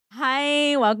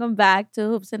Welcome back to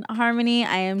Hoops and Harmony.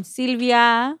 I am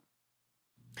Sylvia.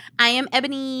 I am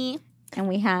Ebony. And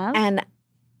we have... And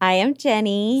I am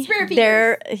Jenny.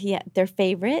 Their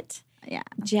favorite. Yeah.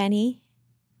 Jenny.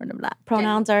 For the black.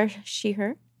 Pronouns are she,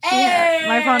 her. Hey!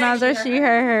 My pronouns are she,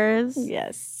 her, hers.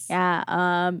 Yes.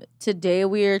 Yeah. Today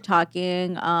we are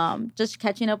talking, just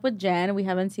catching up with Jen. We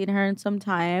haven't seen her in some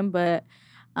time, but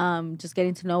just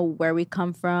getting to know where we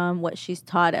come from, what she's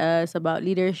taught us about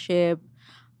leadership.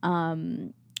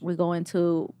 We go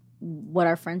into what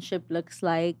our friendship looks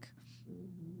like.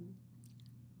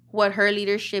 What her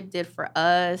leadership did for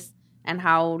us and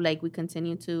how, like, we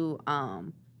continue to,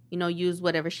 use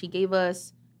whatever she gave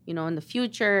us, in the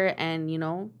future and,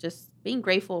 just being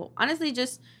grateful. Honestly,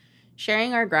 just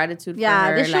sharing our gratitude for her.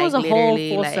 Yeah, this show was a whole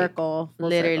full circle.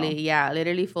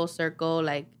 Literally full circle.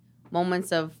 Like,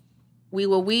 moments of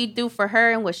what we do for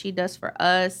her and what she does for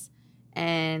us.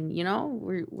 And,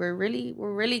 we're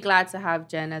really glad to have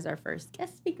Jen as our first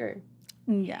guest speaker.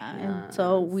 Yeah. And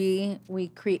so we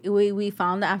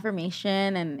found the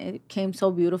affirmation, and it came so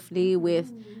beautifully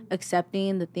with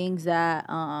accepting the things that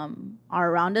are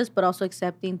around us, but also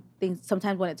accepting things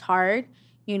sometimes when it's hard,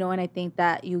 and I think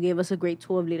that you gave us a great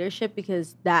tool of leadership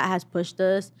because that has pushed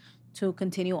us to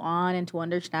continue on and to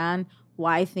understand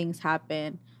why things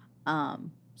happen. So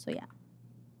yeah.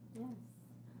 Yes.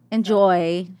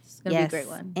 Enjoy. It's going to be a great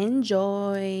one.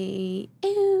 Enjoy.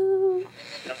 Ew.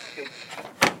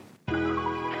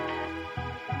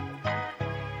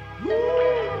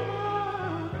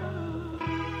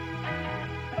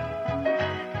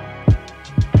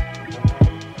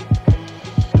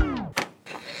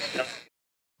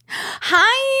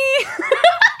 Hi.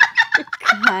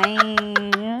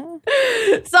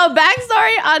 So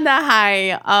backstory on the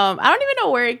hi. I don't even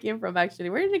know where it came from. Actually,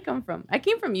 where did it come from? I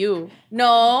came from you.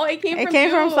 No, it came from you.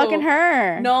 From fucking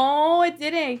her. No, it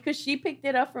didn't, because she picked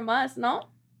it up from us. No,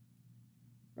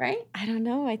 right? I don't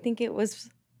know. I think it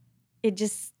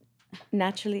just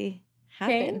naturally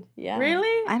happened. Okay. Yeah.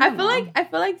 Really? I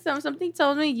feel like something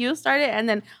told me you started, and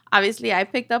then obviously I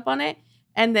picked up on it,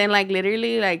 and then like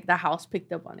literally like the house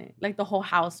picked up on it. Like the whole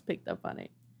house picked up on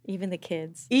it. Even the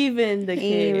kids. Even the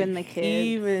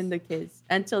kids.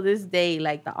 Until this day,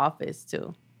 like the office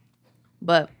too.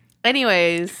 But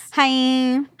anyways.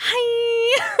 Hi.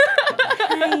 Hi.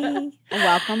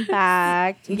 Welcome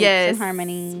back to Hoops and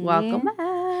Harmony. Welcome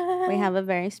back. We have a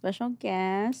very special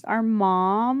guest. Our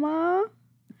mom.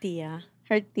 Tia.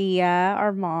 Her tia,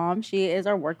 our mom. She is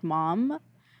our work mom.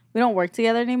 We don't work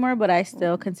together anymore, but I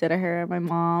still consider her my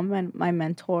mom and my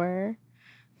mentor.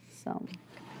 So...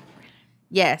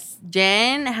 Yes,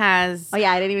 Jen has... Oh,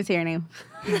 yeah, I didn't even say her name.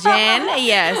 Jen.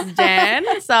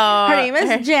 So her name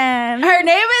is Jen. Her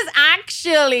name is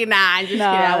actually... Nah, I'm just kidding.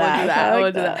 I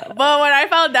won't do that. But when I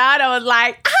found out, I was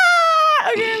like,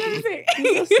 okay, let me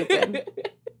see. So stupid.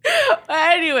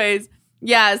 But anyways,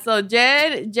 yeah, so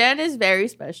Jen is very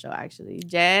special, actually.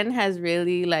 Jen has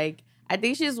really, like... I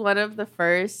think she's one of the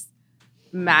first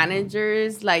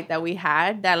managers, like, that we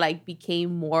had that, like,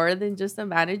 became more than just a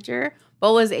manager,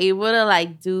 but was able to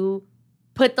like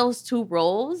put those two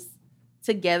roles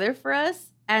together for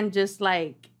us. And just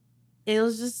like, it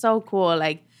was just so cool.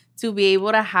 Like, to be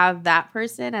able to have that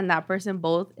person and that person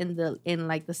both in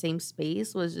like the same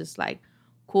space was just like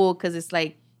cool. Cause it's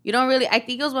like, you don't really, I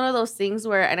think it was one of those things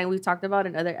where, and we talked about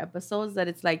in other episodes, that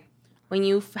it's like when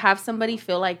you have somebody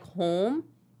feel like home,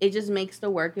 it just makes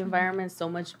the work environment so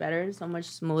much better, so much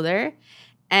smoother.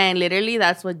 And literally,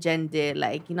 that's what Jen did.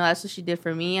 Like, that's what she did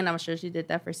for me. And I'm sure she did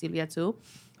that for Sylvia, too.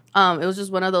 It was just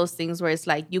one of those things where it's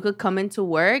like, you could come into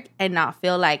work and not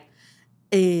feel like,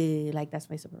 like that's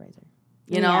my supervisor.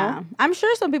 You know? Yeah. I'm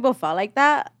sure some people felt like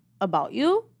that about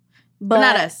you. But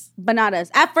not us. But not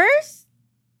us. At first,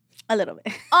 a little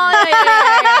bit. Oh,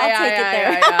 yeah. I'll take it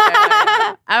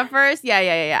there. At first,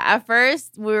 yeah. At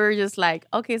first, we were just like,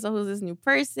 okay, so who's this new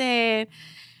person?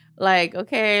 Like,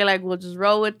 okay, like, we'll just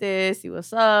roll with this, see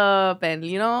what's up, and,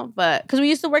 but... Because we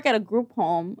used to work at a group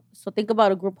home. So think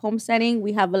about a group home setting.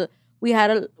 We had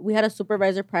a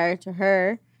supervisor prior to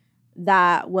her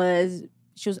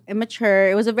she was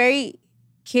immature. It was a very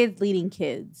kids leading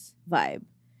kids vibe.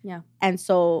 Yeah. And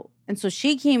so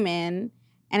she came in,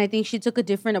 and I think she took a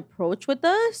different approach with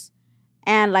us.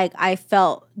 And, like, I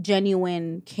felt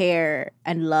genuine care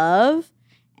and love.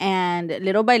 And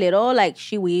little by little, like,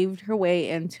 she weaved her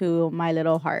way into my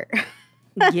little heart.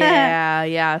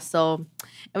 Yeah. So,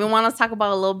 and we want to talk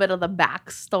about a little bit of the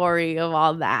backstory of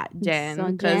all that,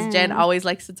 Jen. Because Jen always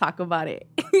likes to talk about it.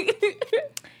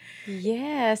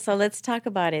 Yeah, so let's talk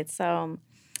about it. So,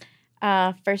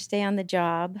 first day on the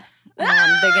job,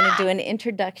 they're going to do an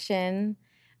introduction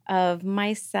of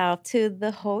myself to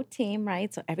the whole team,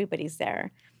 right? So everybody's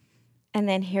there. And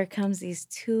then here comes these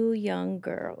two young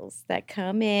girls that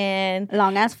come in.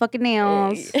 Long ass fucking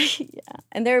nails. Yeah.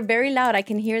 And they're very loud. I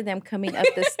can hear them coming up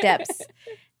the steps.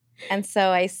 And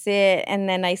so I sit and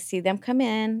then I see them come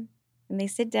in and they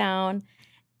sit down.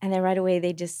 And then right away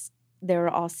they're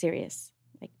all serious,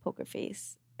 like poker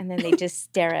face. And then they just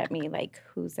stare at me like,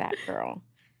 who's that girl?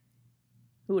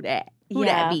 Who that? Who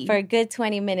Yeah, that be? for a good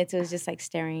 20 minutes, it was just like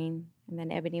staring. And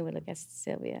then Ebony would look at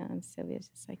Sylvia, and Sylvia's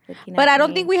just like looking at But I don't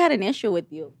me. think we had an issue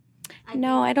with you.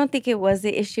 No, I don't think it was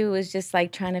the issue. It was just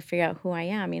like trying to figure out who I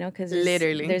am, because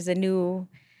Literally. there's a new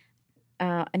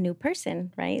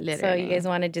person, right? So Literally. you guys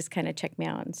want to just kind of check me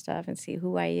out and stuff and see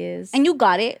who I is. And you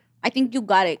got it. I think you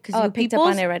got it. Because I you picked up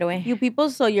on it right away. You people,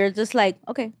 so you're just like,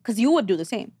 okay. Because you would do the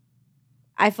same.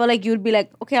 I feel like you'd be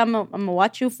like, okay, I'm gonna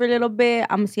watch you for a little bit.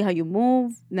 I'm gonna see how you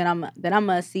move. Then I'm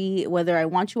gonna see whether I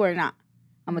want you or not.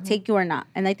 I'm gonna take you or not.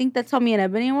 And I think that's how me and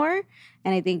Ebony were.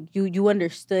 And I think you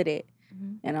understood it,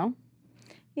 you know?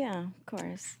 Yeah, of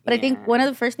course. But I think one of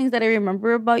the first things that I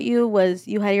remember about you was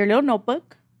you had your little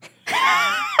notebook. You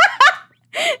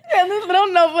had this little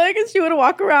notebook, and she would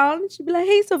walk around. She'd be like,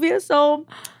 hey, Sophia. So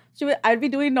I'd be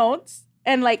doing notes.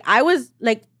 And like I was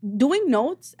like doing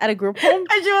notes at a group home.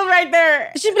 And she was right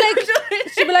there. She'd be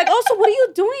like, oh, so what are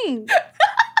you doing?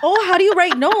 Oh, how do you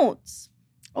write notes?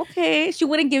 Okay. She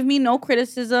wouldn't give me no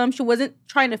criticism. She wasn't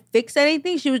trying to fix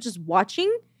anything. She was just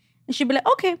watching. And she'd be like,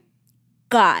 okay,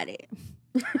 got it.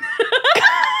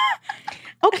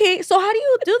 Okay, so how do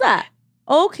you do that?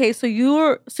 Okay, so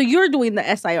you're doing the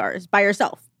SIRs by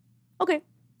yourself. Okay.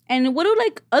 And what do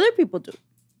like other people do?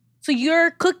 So you're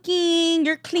cooking,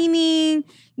 you're cleaning,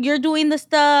 you're doing the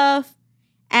stuff.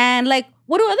 And like,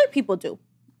 what do other people do?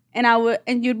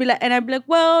 And you'd be like, and I'd be like,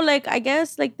 well, like, I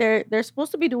guess like they're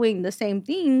supposed to be doing the same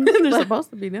thing. They're supposed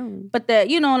to be doing. But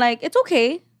like, it's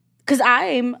okay. Cause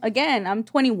I'm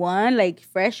 21, like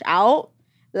fresh out.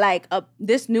 Like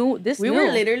we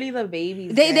were literally the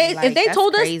babies.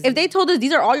 If they told us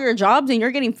these are all your jobs and you're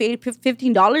getting paid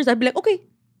 $15, I'd be like,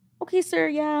 okay, sir,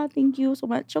 yeah, thank you so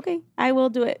much. Okay, I will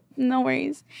do it. No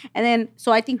worries. And then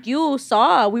so I think you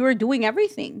saw we were doing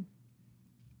everything,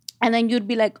 and then you'd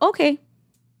be like, okay,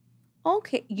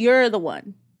 you're the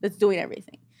one that's doing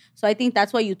everything. So I think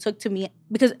that's why you took to me,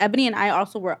 because Ebony and I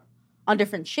also were on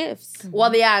different shifts.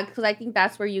 Well, yeah, because I think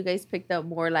that's where you guys picked up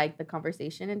more like the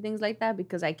conversation and things like that,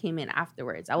 because I came in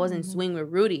afterwards. I was in swing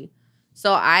with Rudy.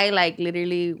 So I like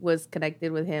literally was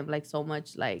connected with him like so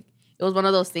much. Like it was one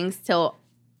of those things till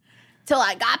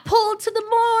I got pulled to the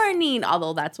morning,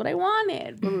 although that's what I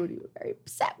wanted. But Rudy was very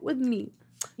upset with me.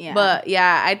 Yeah. But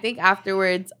yeah, I think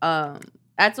afterwards,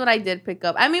 that's what I did pick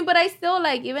up. I mean, but I still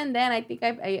like, even then, I think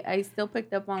I still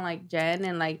picked up on like Jen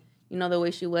and like, the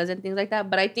way she was and things like that.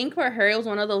 But I think for her, it was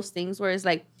one of those things where it's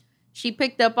like, she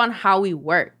picked up on how we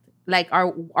worked, like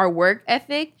our work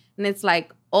ethic. And it's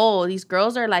like, oh, these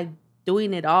girls are like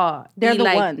doing it all. They're the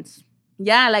like, ones.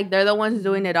 Yeah, like they're the ones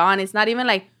doing it all. And it's not even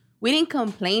like, we didn't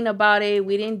complain about it.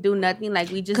 We didn't do nothing. Like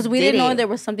we just because we didn't know there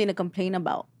was something to complain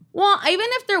about. Well, even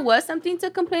if there was something to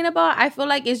complain about, I feel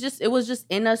like it was just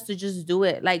in us to just do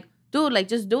it. Like, dude, like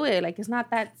just do it. Like it's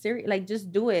not that serious. Like just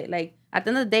do it. Like at the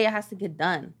end of the day, it has to get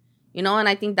done. And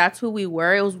I think that's who we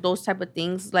were. It was those type of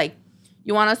things. Like,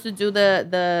 you want us to do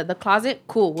the closet?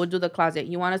 Cool, we'll do the closet.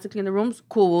 You want us to clean the rooms?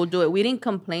 Cool, we'll do it. We didn't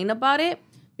complain about it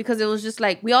because it was just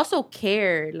like, we also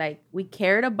cared. Like, we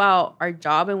cared about our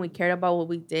job and we cared about what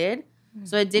we did.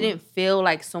 So it didn't feel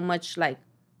like so much like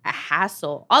a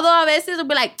hassle. Although a veces it'll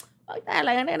be like, fuck that,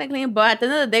 like I'm not gonna clean. But at the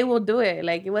end of the day, we'll do it.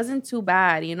 Like, it wasn't too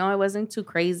bad, it wasn't too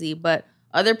crazy. But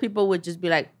other people would just be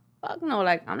like, fuck no,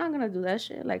 like, I'm not gonna do that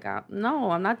shit. Like, no,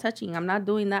 I'm not touching. I'm not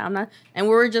doing that. I'm not. And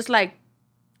we were just like,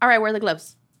 all right, where are the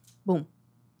gloves? Boom.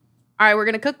 All right, we're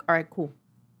gonna cook. All right, cool.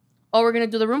 Oh, we're gonna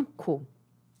do the room. Cool.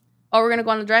 Oh, we're gonna go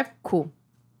on the drive. Cool.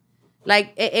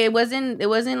 Like, it wasn't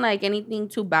like anything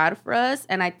too bad for us.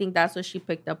 And I think that's what she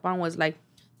picked up on, was like,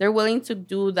 they're willing to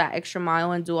do that extra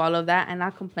mile and do all of that and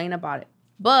not complain about it.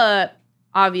 But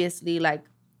obviously, like,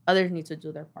 others need to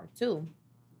do their part too.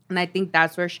 And I think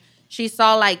that's where she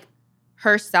saw like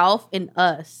herself in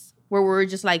us, where we were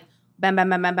just like, bam, bam,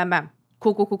 bam, bam, bam, bam.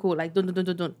 Cool, cool, cool, cool. Like, dun, dun, dun,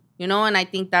 dun, dun. And I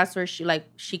think that's where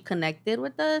she connected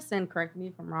with us. And correct me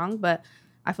if I'm wrong, but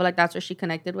I feel like that's where she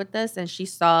connected with us. And she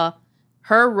saw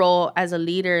her role as a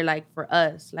leader, like, for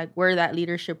us. Like, we're that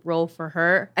leadership role for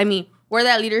her. I mean, we're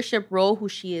that leadership role who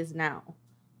she is now.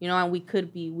 And we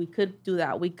could do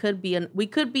that. We could be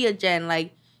a Jen,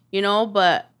 like,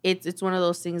 but it's one of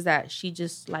those things that she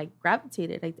just, like,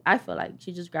 gravitated. Like, I feel like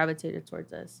she just gravitated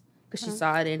towards us because she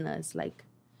saw it in us, like,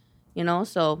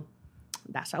 so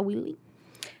that's how we lead.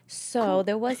 So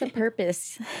there was a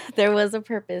purpose. There was a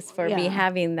purpose for me Yeah.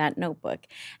 having that notebook.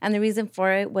 And the reason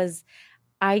for it was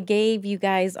I gave you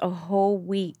guys a whole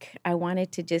week. I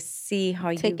wanted to just see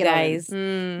how Take you it all in. guys,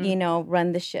 Mm. you know,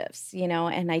 run the shifts, you know,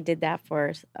 and I did that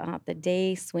for the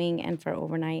day, swing, and for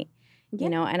overnight, you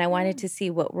know, and I wanted to see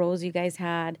what roles you guys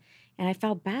had. And I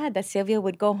felt bad that Sylvia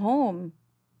would go home.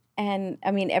 And I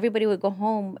mean, everybody would go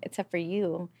home except for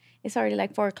you. It's already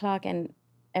like 4:00 and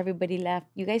everybody left.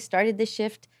 You guys started the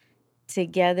shift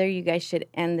together. You guys should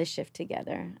end the shift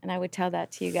together. And I would tell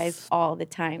that to you guys all the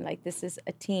time. Like, this is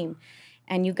a team.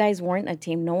 And you guys weren't a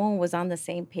team. No one was on the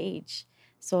same page.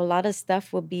 So a lot of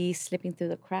stuff would be slipping through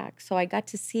the cracks. So I got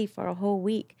to see for a whole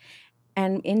week.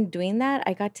 And in doing that,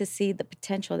 I got to see the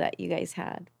potential that you guys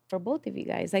had for both of you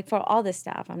guys, like for all the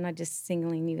staff. I'm not just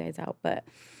singling you guys out, but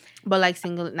But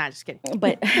single, not just kidding.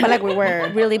 but like we were.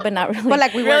 really, but not really. But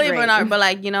like we Really, were but great. not. But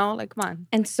like, come on.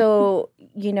 And so,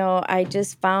 you know, I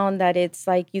just found that it's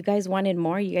like you guys wanted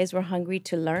more. You guys were hungry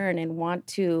to learn and want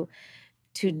to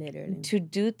Literally. to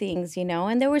do things, you know.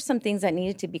 And there were some things that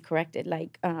needed to be corrected.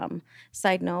 Like,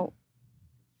 side note,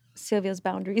 Sylvia's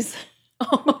boundaries.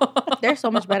 They're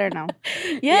so much better now.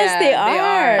 Yes, Yeah, they they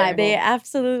are. are. They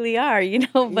absolutely are, you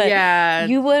know. But yeah.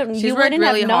 you wouldn't She's you worked wouldn't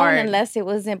really have known hard. unless it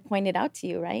wasn't pointed out to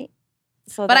you, right?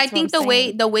 So But I that's what think I'm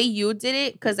saying. the way you did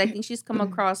it, because I think she's come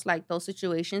across like those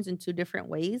situations in two different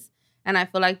ways. And I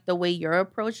feel like the way your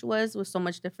approach was so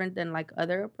much different than like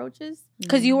other approaches.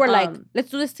 Because you were like, Um, let's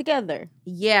do this together.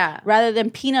 Yeah. Rather than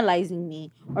penalizing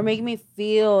me or making me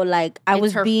feel like I It's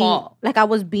was her being fault. like I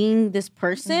was being this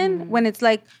person when it's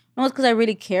like, no, it's because I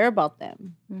really care about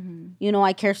them. Mhm. You know,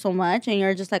 I care so much, and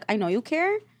you're just like, I know you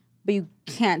care, but you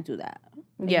can't do that.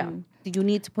 Yeah. You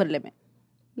need to put a limit.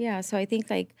 Yeah, so I think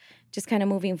like just kind of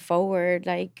moving forward,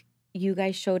 like you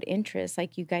guys showed interest,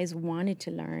 like you guys wanted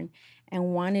to learn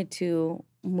and wanted to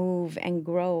move and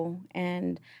grow.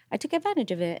 And I took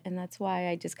advantage of it. And that's why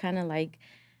I just kind of like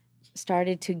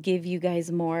started to give you guys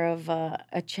more of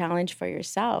a challenge for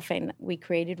yourself. And we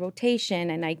created rotation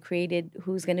and I created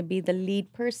who's going to be the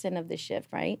lead person of the shift,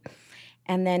 right?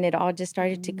 And then it all just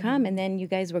started to come. And then you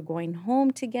guys were going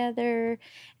home together.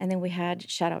 And then we had,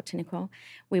 shout out to Nicole.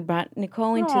 We brought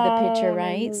Nicole into the picture,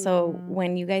 right? So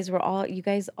when you guys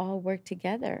all worked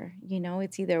together, you know,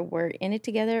 it's either we're in it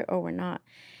together or we're not.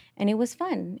 And it was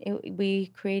fun. We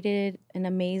created an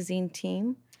amazing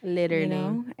team, Literally. you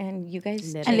know, and you guys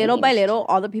Literally. And little by changed. little,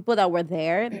 all the people that were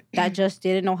there that just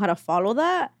didn't know how to follow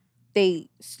that, they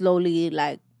slowly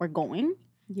like were going.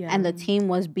 Yeah. And the team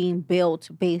was being built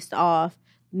based off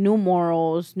new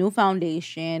morals, new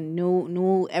foundation,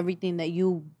 new everything that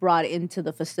you brought into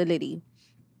the facility.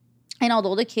 And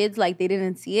although the kids like they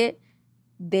didn't see it,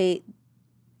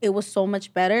 it was so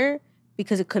much better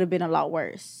because it could have been a lot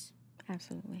worse.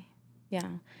 Absolutely. Yeah.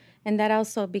 And that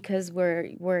also because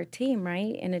we're a team,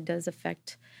 right? And it does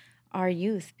affect our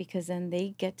youth because then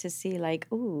they get to see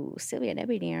like, ooh, Sylvia and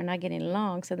everything are not getting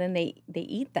along. So then they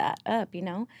eat that up, you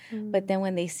know? But then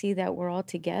when they see that we're all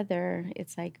together,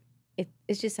 it's like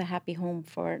it's just a happy home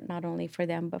for not only for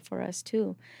them, but for us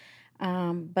too.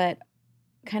 But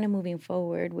kind of moving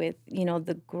forward with, you know,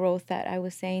 the growth that I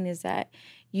was saying is that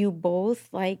you both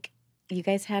like you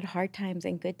guys had hard times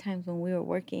and good times when we were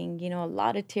working, you know, a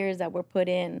lot of tears that were put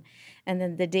in. And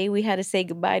then the day we had to say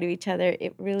goodbye to each other,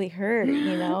 it really hurt,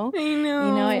 you know? I know.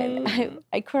 You know, and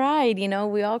I cried, you know,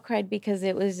 we all cried because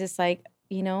it was just like,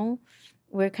 you know,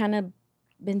 we're kind of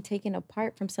been taken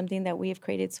apart from something that we have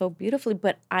created so beautifully.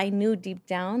 But I knew deep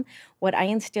down what I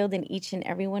instilled in each and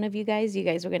every one of you guys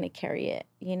were going to carry it,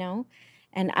 you know?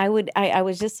 And I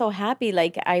was just so happy.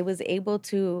 Like I was able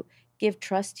to give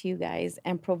trust to you guys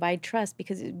and provide trust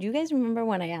because do you guys remember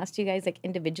when I asked you guys like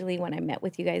individually when I met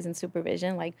with you guys in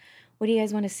supervision, like, what do you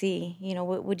guys want to see? You know,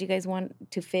 what would you guys want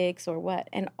to fix or what?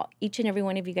 And each and every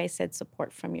one of you guys said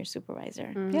support from your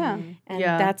supervisor. Yeah. And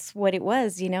Yeah. that's what it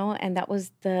was, you know, and that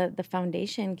was the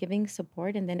foundation, giving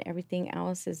support, and then everything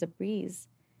else is a breeze.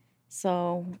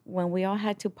 So when we all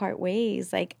had to part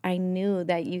ways, like I knew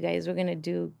that you guys were going to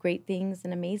do great things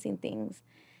and amazing things.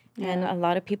 And a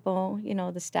lot of people, you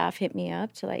know, the staff hit me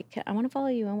up to like, I want to follow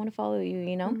you. I want to follow you,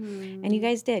 you know? And you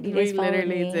guys did. You We guys followed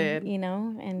literally me, did. you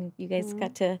know? And you guys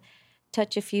got to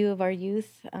touch a few of our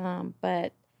youth.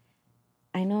 But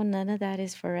I know none of that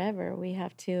is forever. We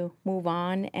have to move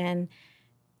on and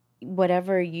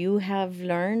whatever you have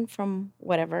learned from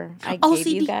whatever I gave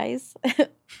you OCD. guys.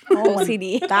 Oh,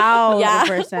 OCD.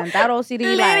 1,000%. That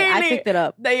OCD, like, I Literally. picked it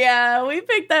up. Yeah, we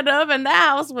picked that up, and that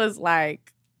house was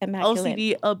like Immaculate.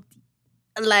 OCD up.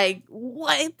 Like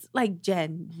what? Like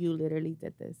Jen, you literally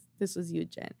did this. This was you,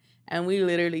 Jen, and we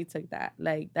literally took that.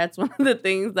 Like that's one of the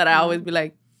things that I always be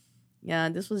like, Yeah,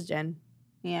 this was Jen.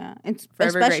 Yeah, and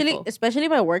Forever grateful. especially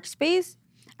my workspace.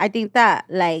 I think that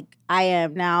like I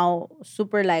am now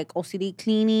super like OCD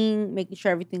cleaning, making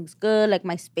sure everything's good. Like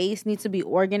my space needs to be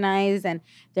organized, and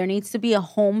there needs to be a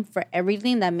home for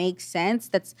everything that makes sense.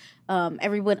 That's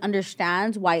everyone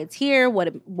understands why it's here,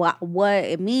 what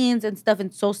it means and stuff.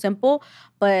 And so simple,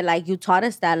 but like you taught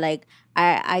us that. Like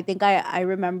I think I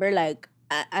remember like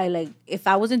I like if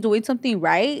I wasn't doing something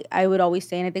right, I would always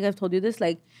say, and I think I've told you this,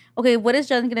 like, okay, what is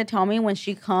Jen gonna tell me when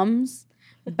she comes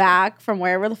back from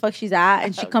wherever the fuck she's at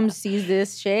and she comes sees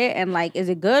this shit and like, is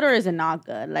it good or is it not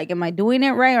good? Like, am I doing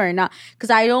it right or not? Because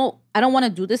I don't want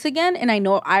to do this again, and I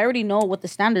already know what the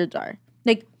standards are.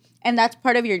 Like, and that's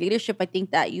part of your leadership. I think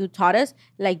that you taught us,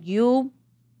 like, you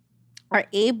are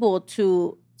able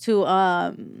to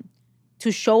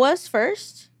show us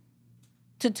first,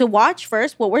 to watch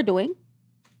first what we're doing.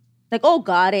 Like, oh,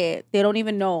 got it. They don't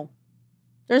even know.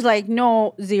 There's like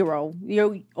no 0.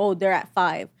 They're at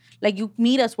 5. Like, you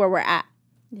meet us where we're at.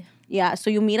 Yeah. So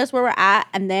you meet us where we're at,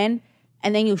 and then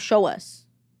you show us,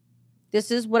 this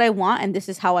is what I want and this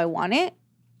is how I want it.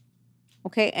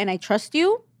 Okay. And I trust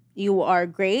you. You are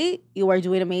great. You are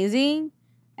doing amazing.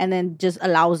 And then just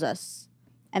allows us.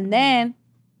 And then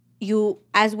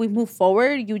as we move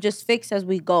forward, you just fix as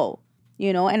we go,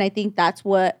 and I think that's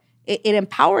what it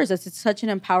empowers us. It's such an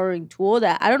empowering tool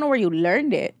that I don't know where you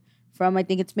learned it from. I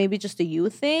think it's maybe just a you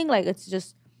thing. Like, it's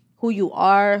just who you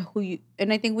are,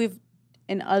 and I think we've,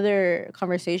 in other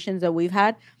conversations that we've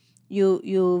had,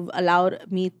 you've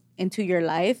allowed me into your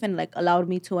life and like allowed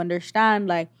me to understand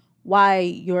like why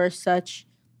you're such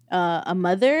a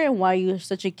mother and why you're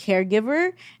such a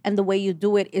caregiver, and the way you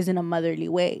do it is in a motherly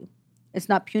way. It's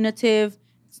not punitive.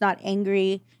 It's not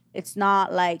angry. It's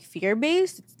not like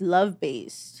fear-based. It's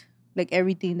love-based. Like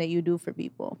everything that you do for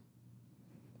people.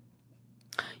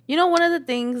 One of the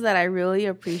things that I really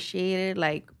appreciated,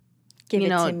 like, Give it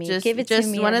to me. Give it to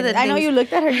me. One of the I know you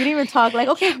looked at her. You didn't even talk. Like,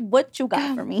 okay, what you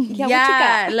got for me? Yeah, what you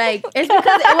got? Like, it's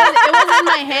because it was in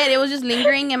my head. It was just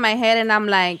lingering in my head, and I'm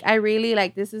like, I really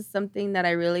like, this is something that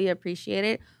I really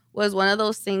appreciated. Was one of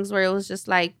those things where it was just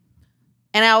like,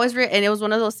 and I always and it was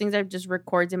one of those things that just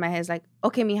records in my head. It's like,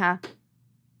 okay, mija,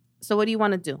 so what do you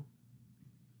want to do?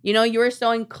 You were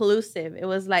so inclusive. It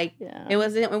was like, it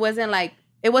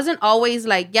wasn't always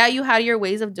like, yeah, you had your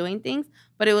ways of doing things,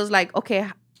 but it was like, okay,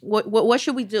 what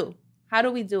should we do? How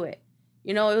do we do it?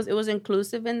 It was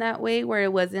inclusive in that way, where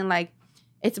it wasn't like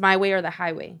it's my way or the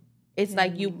highway. It's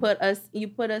like you put us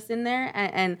in there,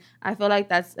 and I feel like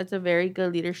that's a very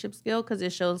good leadership skill, because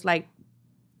it shows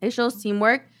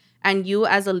teamwork, and you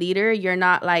as a leader, you're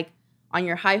not like on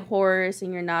your high horse,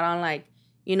 and you're not on like,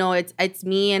 it's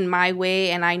me and my way,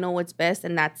 and I know what's best,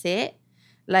 and that's it.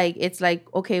 Like, it's like,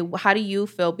 okay, how do you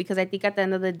feel? Because I think at the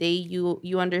end of the day,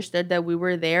 you understood that we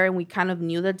were there, and we kind of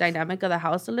knew the dynamic of the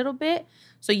house a little bit.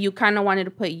 So you kind of wanted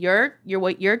to put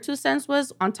what your 2 cents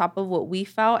was on top of what we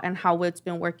felt and how it's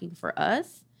been working for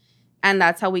us. And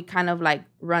that's how we kind of like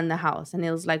run the house. And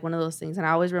it was like one of those things. And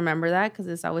I always remember that, because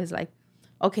it's always like,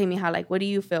 okay, mija, like, what do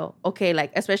you feel? Okay,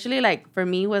 like, especially like for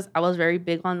me, I was very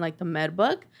big on like the med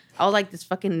book. I was like this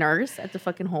fucking nurse at the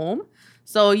fucking home.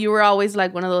 So you were always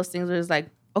like one of those things where it's like,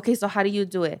 okay, so how do you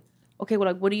do it? Okay, well,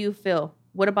 like, what do you feel?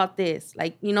 What about this?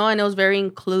 Like, and it was very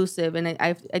inclusive. And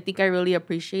I think I really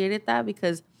appreciated that,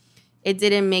 because it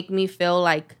didn't make me feel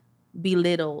like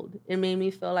belittled. It made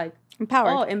me feel like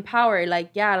empowered. Oh, empowered.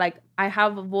 Like, yeah, like I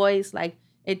have a voice. Like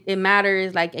it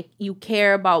matters. Like you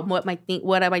care about what my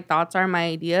thoughts are, my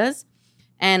ideas.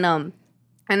 And I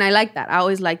like that. I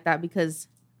always like that, because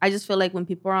I just feel like when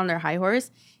people are on their high horse,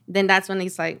 then that's when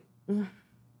it's like.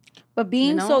 But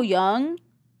being so young,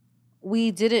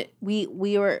 we did it.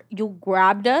 You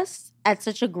grabbed us at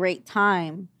such a great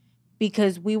time,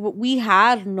 because we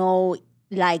had no,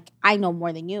 like, I know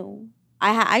more than you.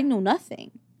 I knew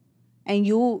nothing, and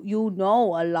you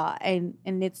know a lot, and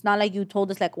it's not like you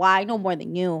told us like, well, I know more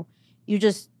than you. You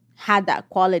just had that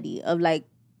quality of like,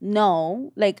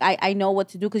 no, like I know what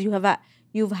to do, because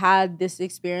you've had this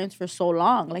experience for so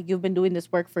long. Like, you've been doing this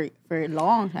work for a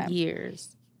long time,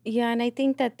 years. Yeah, and I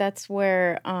think that's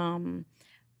where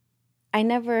I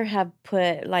never have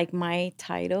put like my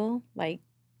title like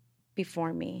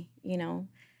before me,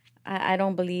 I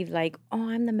don't believe like, oh,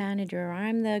 I'm the manager or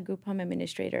I'm the group home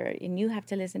administrator and you have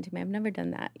to listen to me. I've never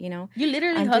done that, You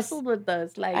literally hustled with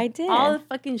us. Like, I did. All the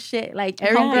fucking shit. Like,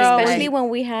 everything. Especially when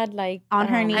we had like on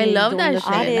her knees. I love that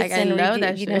shit. Like, I love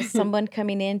that shit. Someone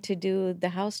coming in to do the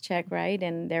house check, right?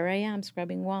 And there I am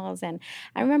scrubbing walls. And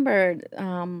I remember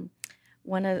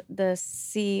one of the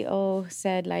CEO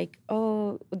said like,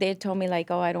 oh, they told me like,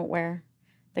 oh, I don't wear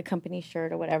the company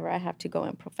shirt or whatever. I have to go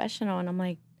in professional. And I'm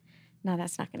like, no,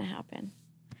 that's not going to happen.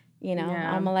 You know,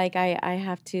 Yeah. I'm like,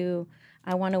 I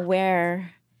want to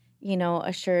wear, you know,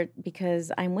 a shirt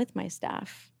because I'm with my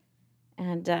staff.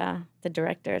 And the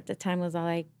director at the time was all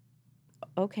like,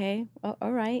 okay,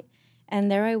 all right. And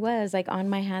there I was, like on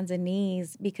my hands and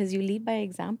knees, because you lead by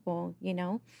example, you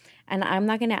know? And I'm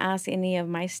not going to ask any of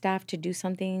my staff to do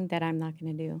something that I'm not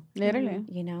going to do, Literally.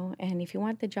 you know? And if you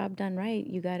want the job done right,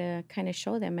 you got to kind of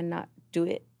show them and not do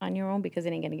it on your own because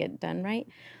it ain't going to get done right.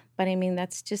 But I mean,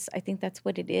 that's just, I think that's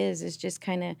what it is just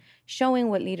kind of showing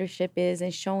what leadership is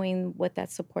and showing what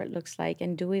that support looks like,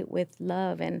 and do it with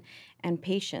love and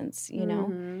patience, you know?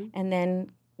 Mhm. And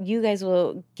then you guys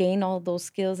will gain all those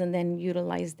skills and then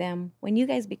utilize them when you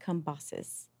guys become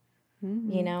bosses,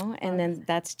 you know? And then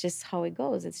that's just how it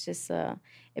goes. It's just,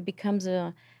 it becomes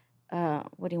a,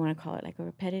 what do you want to call it? Like a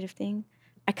repetitive thing.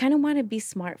 I kind of want to be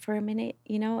smart for a minute,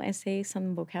 you know, and say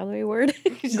some vocabulary word.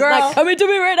 It's Girl. not coming to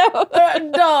me right now.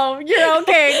 No, you're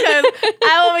okay. Because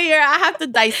I'm over here. I have to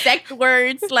dissect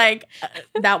words like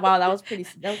that. Wow, that was pretty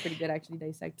good actually.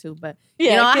 Dissect too, but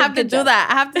you know, I have to do that.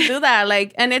 I have to do that.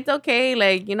 Like, and it's okay.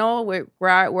 Like, you know, we're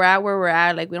at where we're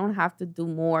at. Like, we don't have to do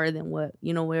more than what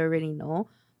we already know.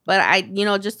 But I,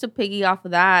 just to piggy off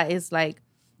of that is like.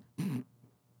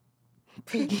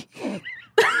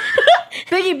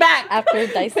 Piggyback After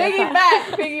dissect.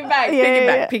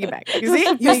 piggyback. You see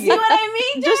what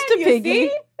I mean? Just to piggy.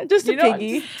 Just to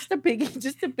piggy.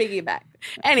 Just to piggyback.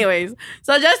 Anyways,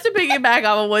 so just to piggyback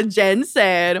off of what Jen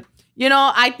said,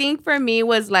 I think for me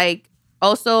was like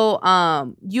also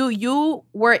you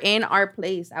were in our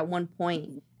place at one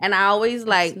point, and I always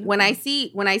like when I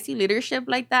see leadership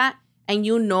like that, and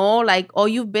like, oh,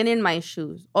 you've been in my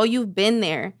shoes, oh, you've been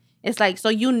there. It's like, so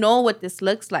you know what this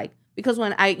looks like. Because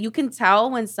you can tell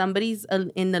when somebody's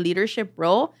in the leadership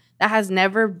role that has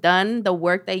never done the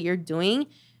work that you're doing.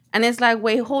 And it's like,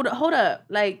 wait, hold up.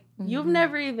 Like, you've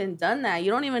never even done that.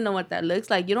 You don't even know what that looks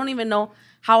like. You don't even know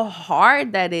how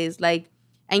hard that is. Like,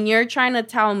 and you're trying to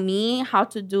tell me how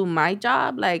to do my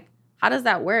job. Like, how does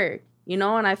that work? And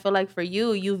I feel like for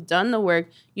you, you've done the work.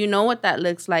 You know what that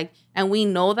looks like. And we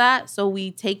know that. So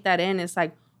we take that in. It's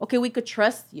like, okay, we could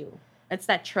trust you. It's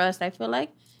that trust, I feel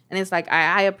like. And it's like,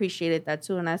 I appreciated that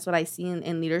too. And that's what I see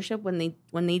in leadership when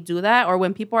they do that, or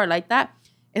when people are like that.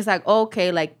 It's like,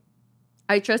 okay, like,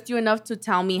 I trust you enough to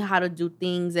tell me how to do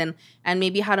things and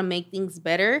maybe how to make things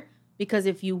better. Because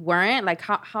if you weren't, like,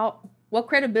 what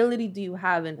credibility do you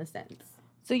have in a sense?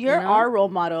 So you're our role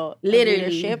model, literally.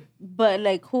 Leadership, but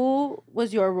like, who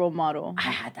was your role model? I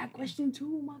had that question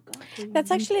too. Oh my God.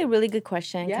 That's actually a really good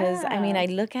question, because I mean, Yeah. I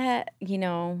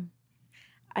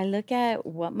look at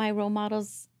what my role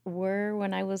models were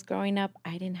when I was growing up.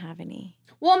 I didn't have any.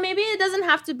 Well, maybe it doesn't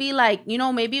have to be like,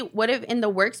 maybe what if in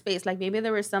the workspace, like maybe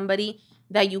there was somebody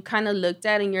that you kind of looked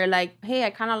at and you're like, hey, I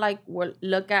kind of like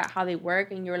look at how they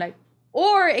work, and you're like,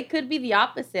 or it could be the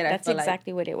opposite. That's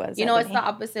exactly what it was. It's the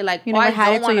opposite. Like, You never I had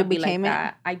don't it, so want to you be like became it?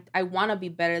 that. I want to be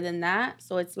better than that.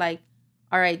 So it's like,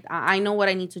 all right, I know what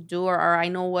I need to do, or I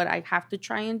know what I have to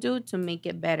try and do to make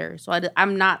it better. So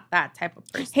I'm not that type of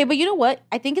person. Hey, but you know what?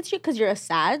 I think it's because you're a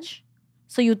Sag.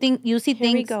 So you see Here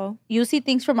things. we go. You see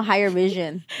things from a higher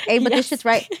vision. Hey, but this shit's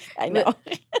right. I know.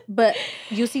 But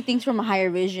you see things from a higher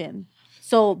vision.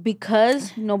 So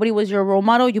because nobody was your role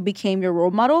model, you became your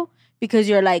role model, because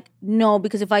you're like, no,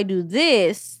 because if I do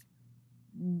this,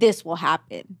 this will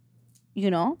happen.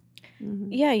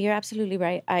 Mm-hmm. Yeah, you're absolutely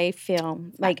right. I feel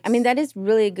like, I mean, that is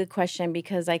really a good question,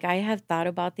 because like I have thought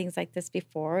about things like this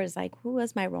before. It's like, who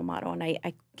was my role model? And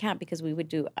I can't, because we would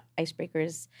do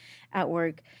icebreakers at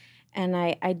work. And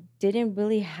I didn't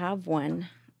really have one.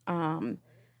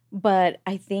 But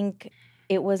I think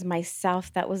it was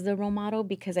myself that was the role model,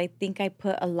 because I think I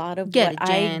put a lot of Get what it,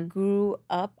 I Jen. grew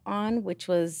up on, which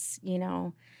was,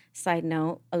 side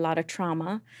note, a lot of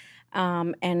trauma.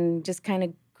 And just kind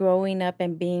of growing up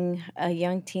and being a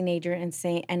young teenager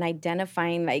and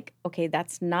identifying like, okay,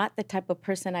 that's not the type of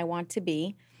person I want to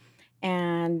be.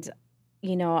 And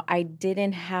I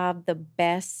didn't have the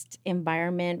best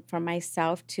environment for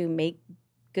myself to make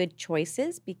good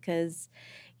choices, because,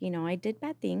 I did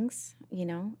bad things.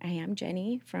 I am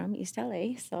Jenny from East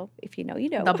LA. So if you know, you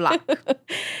know. The block.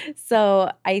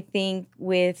 So I think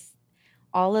with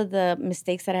all of the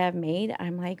mistakes that I have made,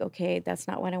 I'm like, okay, that's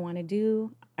not what I want to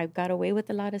do. I've got away with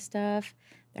a lot of stuff.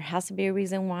 There has to be a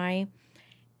reason why.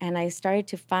 And I started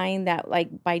to find that,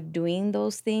 like, by doing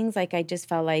those things, like, I just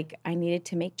felt like I needed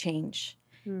to make change.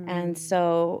 And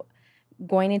so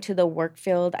going into the work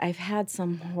field, I've had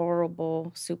some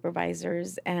horrible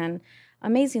supervisors and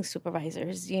amazing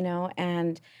supervisors,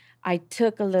 and I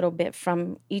took a little bit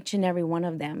from each and every one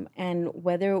of them. And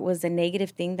whether it was a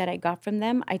negative thing that I got from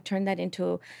them, I turned that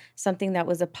into something that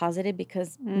was a positive,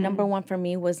 because number one for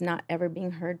me was not ever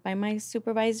being heard by my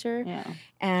supervisor. Yeah.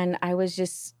 And I was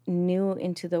just new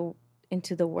into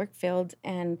the work field.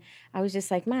 And I was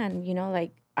just like, man,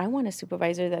 like, I want a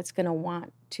supervisor that's going to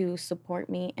want to support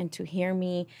me and to hear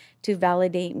me, to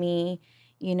validate me,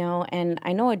 and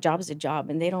I know a job's a job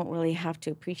and they don't really have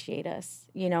to appreciate us,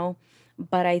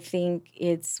 but I think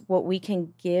it's what we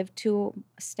can give to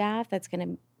staff that's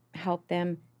going to help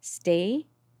them stay,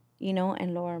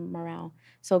 and lower morale.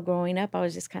 So growing up, I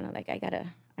was just kind of like, I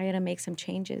gotta make some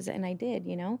changes, and I did,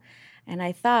 And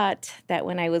I thought that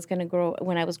when I was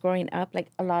growing up, like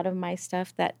a lot of my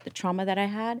stuff, that the trauma that I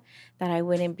had, that I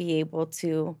wouldn't be able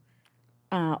to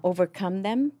overcome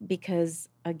them, because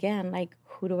again, like,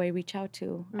 who do I reach out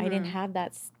to? I didn't have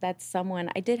that someone.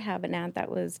 I did have an aunt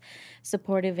that was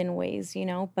supportive in ways,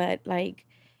 but like,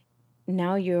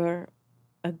 now you're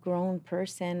a grown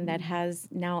person that has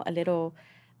now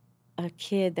a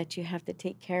kid that you have to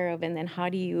take care of, and then how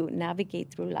do you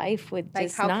navigate through life with like,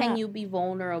 just how can you be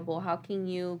vulnerable? How can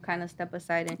you kind of step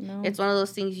aside? And it's one of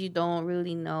those things you don't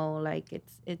really know. Like,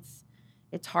 it's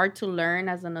hard to learn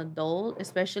as an adult,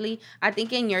 especially I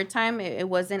think in your time it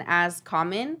wasn't as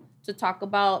common to talk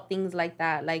about things like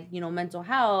that, like, mental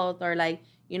health, or like,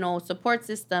 support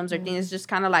systems, or things. It's just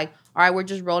kind of like, all right, we're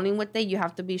just rolling with it. You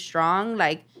have to be strong,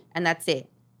 like, and that's it.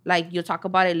 Like, you'll talk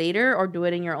about it later or do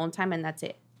it in your own time, and that's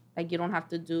it. Like, you don't have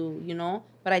to do,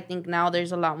 But I think now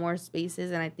there's a lot more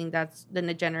spaces, and I think that's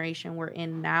the generation we're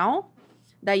in now,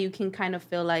 that you can kind of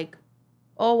feel like,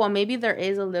 oh, well, maybe there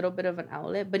is a little bit of an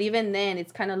outlet. But even then,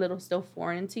 it's kind of still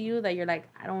foreign to you, that you're like,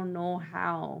 I don't know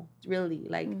how. Really,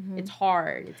 like, it's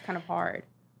hard. It's kind of hard.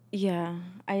 Yeah.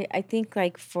 I think,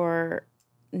 like, for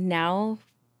now,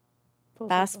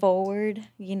 fast forward,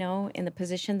 in the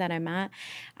position that I'm at,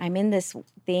 I'm in this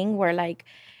thing where, like,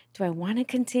 do I want to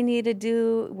continue to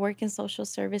do work in social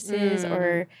services,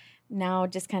 or now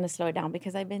just kind of slow it down,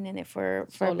 because I've been in it for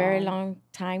a very long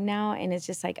time now, and it's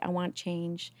just like, I want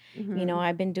change.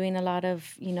 I've been doing a lot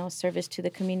of, service to the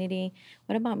community.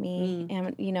 What about me?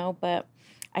 And, but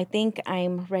I think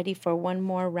I'm ready for one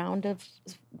more round of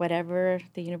whatever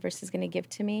the universe is going to give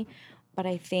to me. But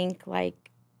I think, like,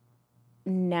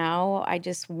 now I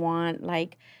just want,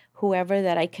 like, whoever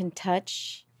that I can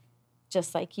touch,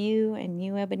 just like you and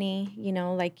you, Ebony,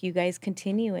 like, you guys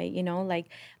continue it, like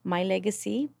my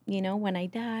legacy, when I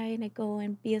die and I go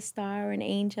and be a star or an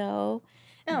angel,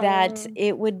 that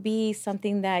it would be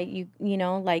something that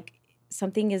like,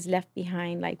 something is left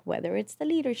behind, like, whether it's the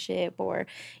leadership or,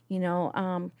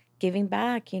 giving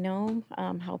back,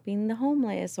 helping the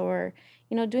homeless, or,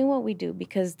 doing what we do,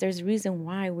 because there's a reason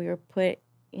why we were put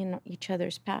in each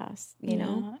other's paths,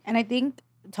 know? And I think,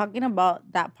 talking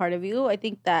about that part of you, I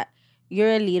think that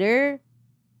you're a leader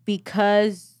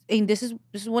because, and this is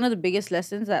one of the biggest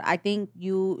lessons that I think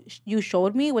you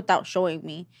showed me without showing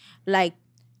me. Like,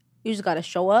 you just gotta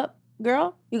show up,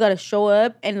 girl. You gotta show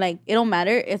up, and, like, it don't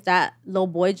matter if that little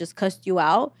boy just cussed you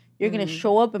out. You're gonna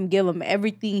show up and give him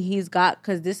everything he's got,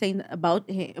 because this ain't about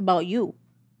you.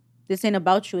 This ain't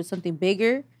about you. It's something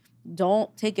bigger.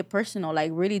 Don't take it personal.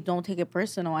 Like, really, don't take it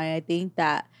personal. I think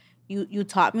that you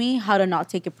taught me how to not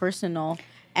take it personal.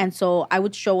 And so I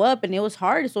would show up, and it was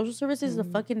hard. Social services is a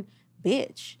fucking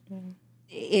bitch.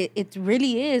 It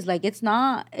really is. Like, it's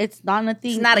not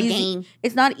nothing. It's not easy. A game.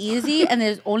 It's not easy, and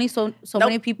there's only so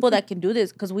many people that can do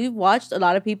this, because we've watched a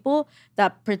lot of people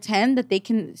that pretend that they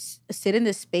can sit in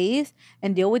this space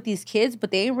and deal with these kids,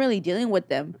 but they ain't really dealing with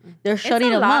them. They're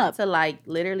shutting them up. It's a lot to, like,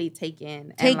 literally take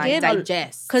in and, like,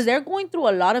 digest, because they're going through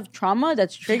a lot of trauma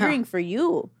that's triggering for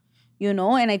you,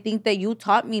 And I think that you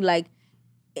taught me, like,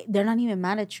 they're not even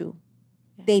mad at you.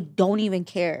 They don't even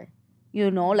care.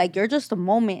 Like, you're just a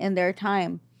moment in their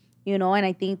time, and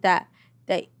I think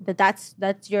that's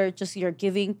your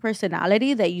giving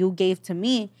personality that you gave to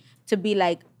me, to be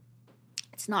like,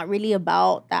 it's not really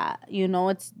about that,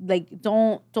 it's like,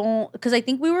 don't, because I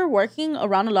think we were working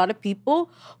around a lot of people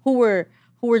who were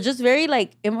just very,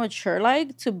 like, immature,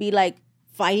 like, to be, like,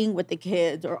 fighting with the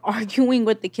kids or arguing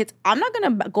with the kids. I'm not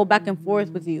gonna go back and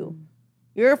forth with you.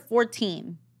 You're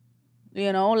 14,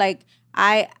 like,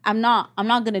 I'm not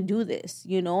gonna do this,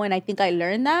 and I think I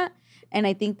learned that, and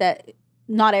I think that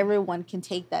not everyone can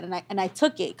take that, and I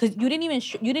took it, because you didn't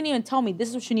even tell me this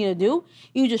is what you need to do.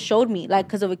 You just showed me, like,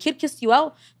 because if a kid kissed you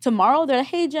out tomorrow, they're like,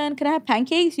 hey, Jen, can I have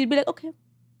pancakes? You'd be like, okay,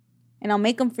 and I'll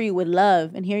make them for you with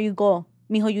love, and here you go,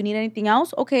 mijo. You need anything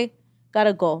else? Okay,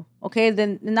 gotta go. Okay,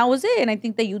 then that was it, and I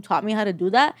think that you taught me how to do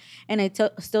that, and I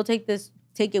still take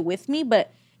it with me,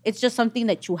 but it's just something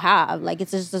that you have. Like,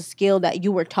 it's just a skill that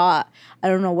you were taught. I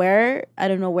don't know where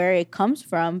it comes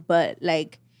from, but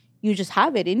like, you just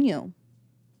have it in you.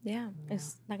 Yeah,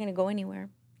 it's not gonna go anywhere.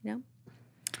 You know.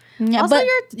 Yeah, also, but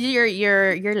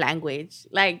your language,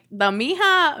 like the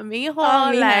mija, mijo,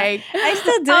 Oh, mija. like I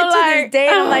still do it to this day.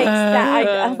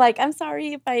 I'm like, I'm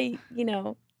sorry if I,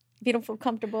 if you don't feel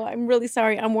comfortable. I'm really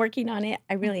sorry. I'm working on it.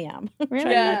 I really am.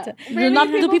 Really? Yeah.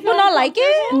 Do people not like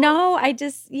it? No, I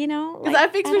just, because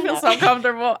that makes me feel so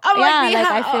comfortable. I'm Yeah, like, like,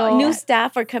 mija, I feel- new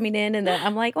staff are coming in and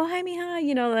I'm like, oh, hi,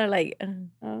 mija. They're like,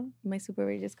 my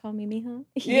supervisor just called me mija.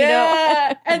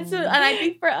 yeah. And I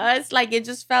think for us, like, it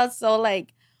just felt so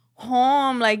like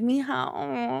home, like mija,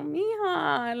 oh,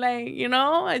 mija, like,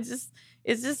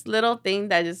 it's just little thing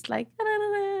that just like, I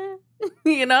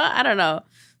don't know.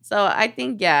 So I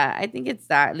think it's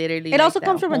that literally. It like also that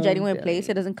comes from a home genuine feeling. place.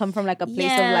 It doesn't come from like a place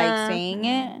of Yeah. like saying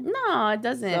it. No, it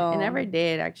doesn't. So- It never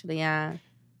did, actually. Yeah.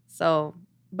 So,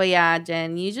 but yeah,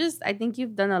 Jen, I think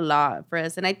you've done a lot for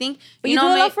us, and I think But you do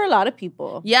a lot for a lot of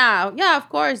people. Yeah, of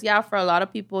course, yeah, for a lot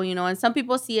of people, and some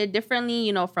people see it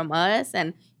differently, from us,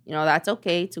 and that's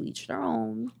okay, to each their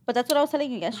own. But that's what I was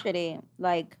telling you yesterday.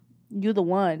 Like, you're the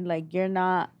one. Like, you're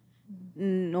not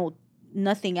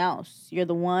nothing else. You're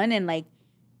the one, and like,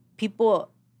 people,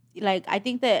 like, I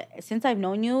think that since I've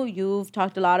known you, you've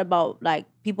talked a lot about like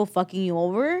people fucking you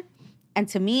over, and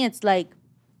to me, it's like,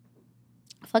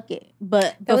 fuck it.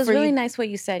 But That was for really you, nice what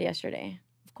you said yesterday.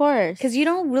 of course, Because you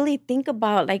don't really think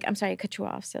about, like, I'm sorry I cut you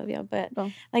off, Sylvia, but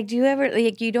No. like, do you ever,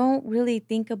 like, you don't really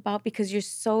think about, because you're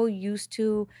so used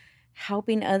to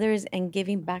helping others and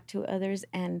giving back to others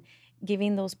and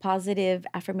giving those positive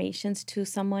affirmations to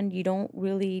someone, you don't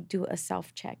really do a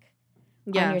self-check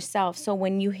on yourself. So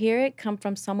when you hear it come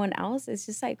from someone else, it's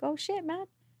just like, oh shit, man.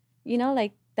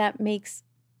 Like, that makes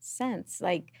sense.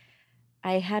 Like,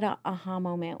 I had an aha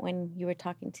moment when you were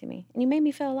talking to me, and you made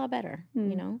me feel a lot better,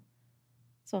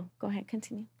 So go ahead,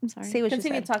 continue. I'm sorry. say what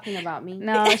Continue you said. talking about me.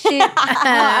 No,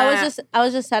 I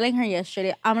was just telling her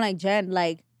yesterday. I'm like, Jen,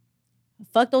 like,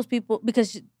 fuck those people,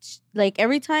 because like,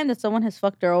 every time that someone has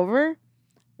fucked her over,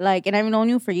 like, and I've known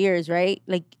you for years, right?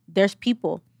 Like, there's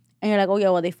people, and you're like, oh yeah,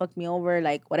 well, they fucked me over,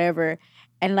 like, whatever.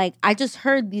 And like, I just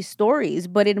heard these stories,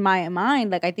 but in my mind,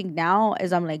 like, I think now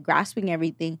as I'm like grasping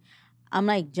everything, I'm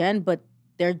like, Jen, but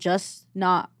they're just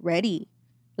not ready.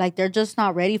 Like, they're just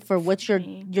not ready for what you're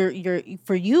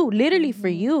for you, literally for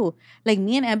you. Like,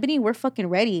 me and Ebony, we're fucking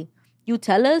ready. You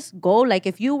tell us, go. Like,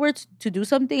 if you were to do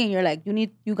something and you're like,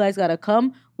 you guys gotta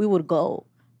come, we would go.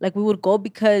 Like, we would go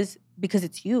because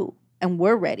it's you, and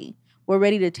we're ready. We're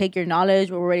ready to take your knowledge.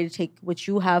 We're ready to take what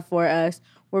you have for us.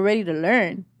 We're ready to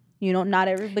learn. Not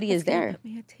everybody is there. Put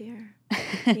me a tear.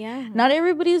 Yeah. Not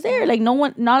everybody is there. Like,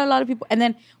 not a lot of people. And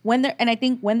then I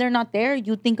think when they're not there,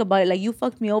 you think about it like, you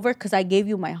fucked me over because I gave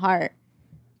you my heart.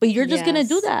 But you're just gonna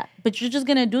do that.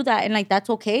 And like, that's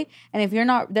okay. And if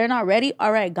they're not ready,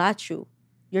 all right, got you.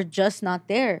 You're just not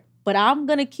there. But I'm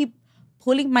gonna keep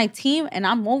pulling my team, and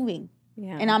I'm moving.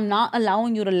 Yeah. And I'm not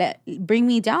allowing you to bring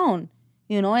me down.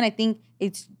 And I think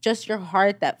it's just your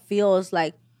heart that feels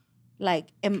like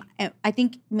I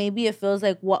think maybe it feels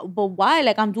like, what? But why?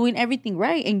 Like, I'm doing everything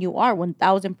right, and you are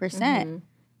 1,000%.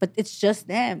 But it's just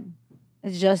them.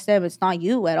 It's just them. It's not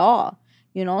you at all.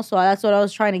 So that's what I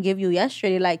was trying to give you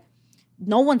yesterday. Like,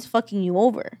 no one's fucking you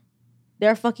over.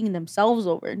 They're fucking themselves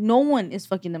over. No one is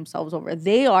fucking themselves over.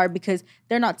 They are, because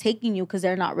they're not taking you because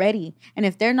they're not ready. And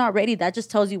if they're not ready, that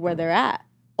just tells you where they're at.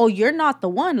 Oh, you're not the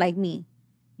one like me.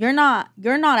 You're not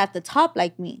at the top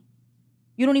like me.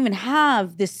 You don't even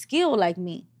have this skill like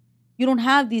me. You don't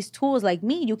have these tools like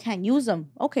me. You can't use them.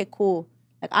 Okay, cool.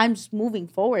 Like, I'm just moving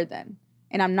forward then.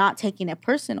 And I'm not taking it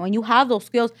personal. When you have those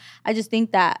skills, I just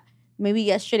think that maybe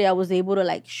yesterday I was able to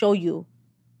like show you.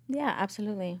 Yeah,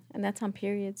 absolutely. And that's on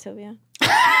period, Sylvia.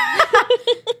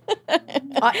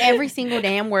 Every single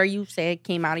damn word you said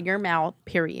came out of your mouth,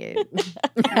 period.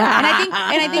 And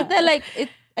I think that like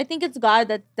I think it's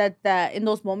God that in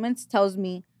those moments tells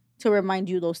me to remind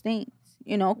you those things,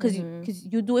 because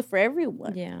you do it for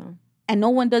everyone. Yeah. And no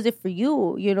one does it for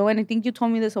you, And I think you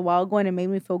told me this a while ago, and it made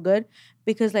me feel good,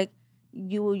 because like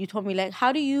you told me, like,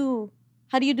 how do you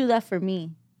do that for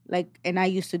me? Like, and I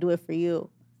used to do it for you,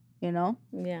 Yeah.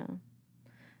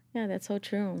 Yeah, that's so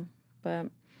true. But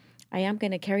I am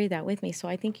going to carry that with me. So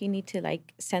I think you need to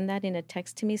like send that in a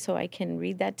text to me so I can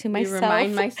read that to myself.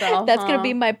 Remind myself. That's going to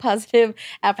be my positive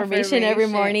affirmation every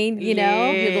morning,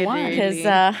 Yeah, You're the one.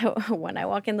 Because when I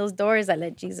walk in those doors, I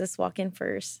let Jesus walk in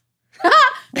first.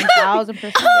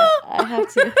 1,000%. I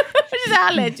have to. Just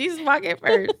I'll let Jesus walk it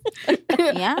first.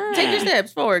 Yeah. Take your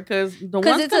steps forward, because the 'Cause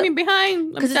ones it's a- coming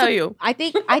behind, let me tell you. I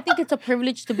think it's a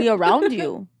privilege to be around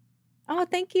you. Oh,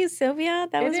 thank you, Sylvia.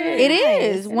 That was It really It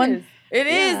nice. is. One. It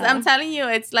is. Yeah. I'm telling you,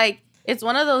 it's like, it's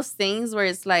one of those things where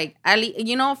it's like,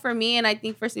 you know, for me, and I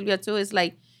think for Sylvia too, it's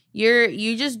like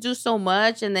you just do so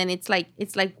much, and then it's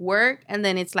like work, and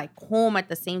then it's like home at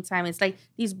the same time. It's like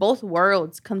these both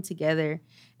worlds come together,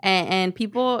 and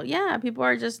people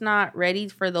are just not ready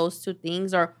for those two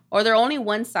things, or they're only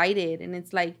one sided, and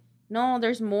it's like, no,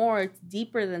 there's more. It's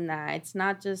deeper than that. It's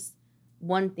not just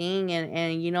one thing,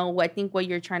 and you know, I think what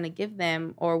you're trying to give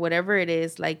them, or whatever it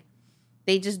is, like,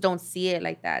 they just don't see it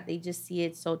like that. They just see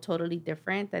it so totally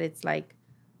different that it's like,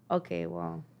 okay,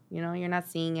 well, you know, you're not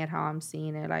seeing it how I'm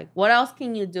seeing it. Like, what else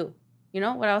can you do? You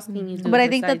know, what else can you do? But I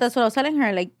think that's what I was telling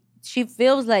her. Like, she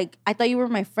feels like, I thought you were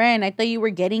my friend. I thought you were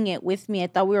getting it with me. I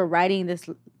thought we were riding this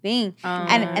thing.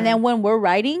 And then when we're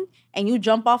riding and you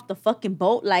jump off the fucking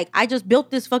boat, like, I just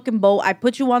built this fucking boat. I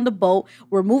put you on the boat.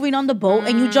 We're moving on the boat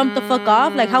and you jump the fuck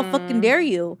off. Like, how fucking dare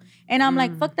you? And I'm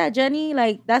like, fuck that, Jenny.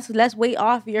 Like, that's less weight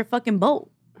off your fucking boat.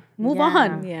 Move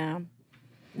on. Yeah.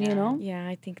 You know? Yeah,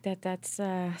 I think that's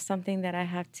something that I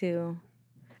have to.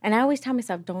 And I always tell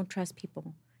myself, don't trust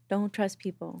people. Don't trust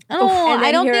people. No, and then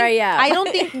I don't here think. I am. I don't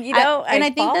think. You know, I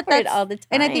think fall that for it that's all the time.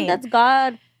 And I think that's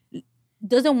God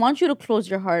doesn't want you to close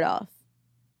your heart off.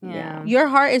 Yeah. Your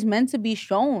heart is meant to be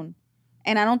shown,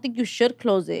 and I don't think you should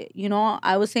close it. You know,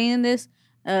 I was saying this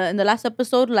in the last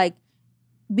episode, like,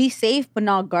 be safe but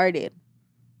not guarded.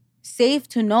 Safe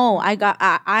to know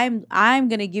I'm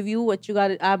gonna give you what you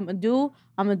got. I'm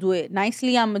gonna do it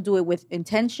nicely. I'm gonna do it with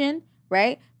intention,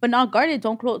 right? But not guarded.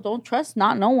 Don't trust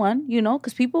no one. You know,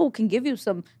 because people can give you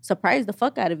some surprise the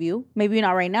fuck out of you. Maybe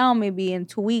not right now. Maybe in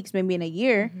 2 weeks. Maybe in a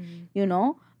year. You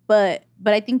know. But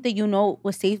I think that you know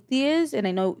what safety is, and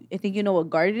I think you know what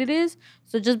guarded is.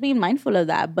 So just being mindful of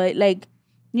that. But like,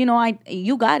 you know,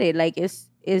 you got it. Like, it's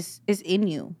in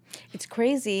you. It's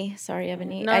crazy. Sorry,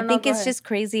 Ebony. No, I no, think go it's ahead. just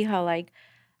crazy how, like,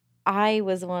 I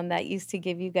was the one that used to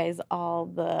give you guys all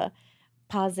the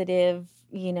positive,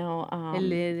 you know,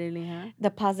 literally, huh?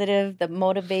 the positive, the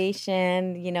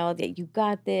motivation, you know, that you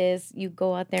got this, you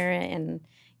go out there and,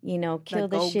 you know, kill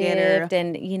the go-getter. shift,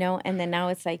 and, you know, and then now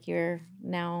it's like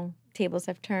now tables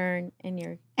have turned and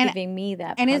you're giving me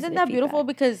that. And isn't that positive beautiful?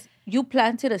 feedback. Because you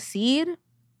planted a seed.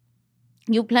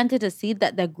 You planted a seed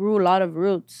that grew a lot of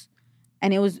roots,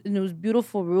 and it was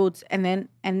beautiful roots. And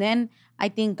then I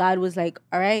think God was like,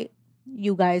 all right,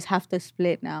 you guys have to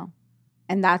split now.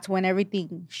 And that's when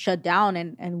everything shut down,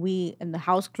 and the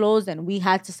house closed, and we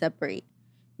had to separate,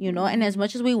 you know. And as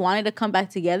much as we wanted to come back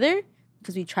together,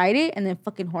 because we tried it, and then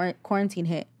fucking quarantine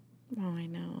hit. Oh, I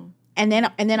know. And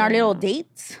then our little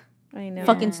dates I know.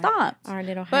 fucking stopped. Our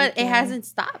little But it hiking. hasn't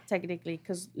stopped technically,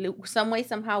 because some way,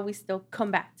 somehow, we still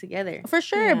come back together. For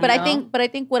sure. Yeah. But You I know?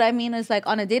 think what I mean is, like,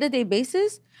 on a day-to-day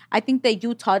basis, I think that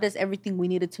you taught us everything we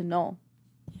needed to know.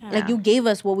 Like, you gave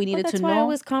us what we needed that's to why know. I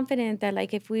was confident that,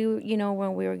 like, if we, you know,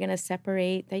 when we were going to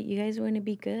separate, that you guys were going to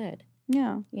be good.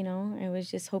 Yeah. You know, I was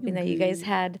just hoping that you guys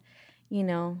had, you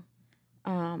know,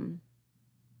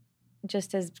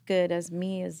 just as good as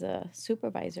me as a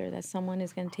supervisor, that someone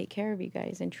is going to take care of you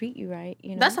guys and treat you right.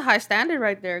 You know, That's a high standard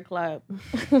right there, Club.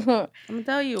 I'm gonna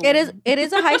tell you, It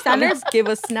is a high standard. Let's give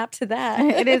a snap to that.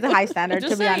 It is a high standard,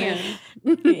 Just to be honest.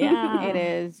 saying. Yeah. It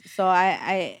is. So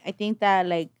I think that,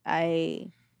 like,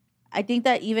 I think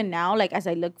that even now, like, as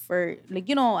I look for, like,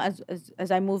 you know, as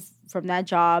I move from that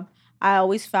job, I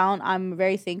always found, I'm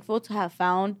very thankful to have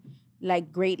found,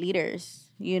 like, great leaders,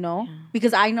 you know,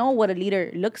 because I know what a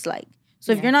leader looks like.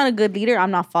 So if you're not a good leader,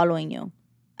 I'm not following you.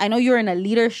 I know you're in a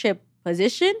leadership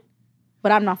position,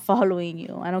 but I'm not following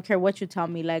you. I don't care what you tell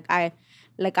me. Like, I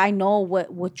know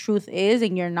what truth is,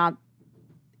 and you're not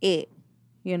it,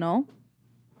 you know?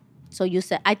 So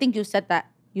I think you set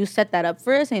that up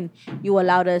for us, and you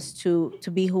allowed us to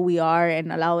be who we are,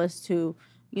 and allow us to,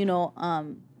 you know,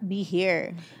 be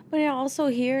here. But I also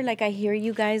hear, like, I hear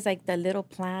you guys, like, the little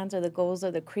plans or the goals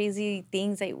or the crazy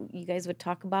things that you guys would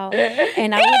talk about.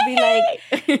 And I would be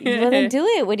like, well, then do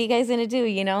it. What are you guys going to do?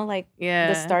 You know, like,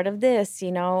 the start of this,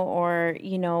 you know, or,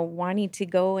 you know, wanting to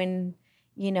go and,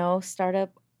 you know, start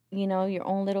up, you know, your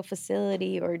own little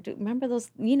facility, or remember those,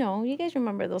 you know, you guys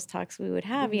remember those talks we would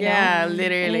have, you know? Yeah, And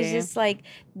literally. it's just like,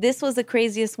 this was the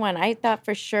craziest one. I thought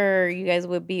for sure you guys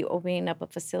would be opening up a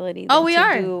facility. Oh, we to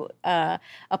are. do a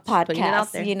putting it out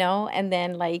podcast, there. you know? And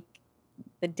then, like,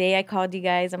 the day I called you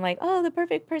guys, I'm like, oh, the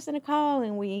perfect person to call.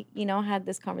 And we, you know, had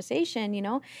this conversation, you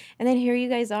know? And then here you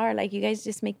guys are. Like, you guys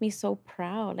just make me so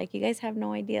proud. Like, you guys have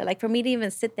no idea. Like, for me to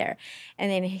even sit there and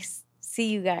then see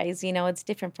you guys, it's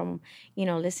different from,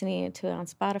 listening to it on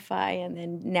Spotify and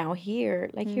then now here,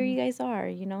 like here you guys are,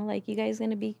 like you guys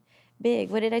gonna be big.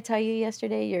 What did I tell you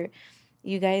yesterday?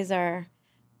 You guys are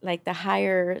like the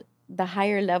higher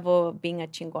level of being a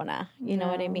chingona. You know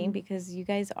what I mean? Because you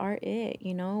guys are it.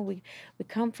 We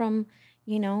come from,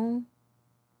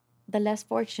 the less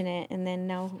fortunate, and then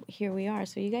now here we are.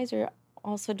 So you guys are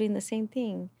also doing the same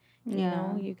thing.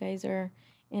 You guys are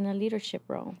in a leadership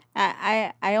role.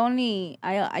 I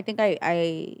think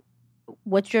I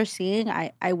what you're seeing,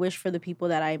 I wish for the people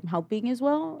that I'm helping as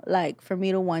well. Like for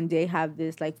me to one day have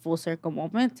this like full circle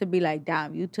moment to be like,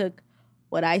 damn, you took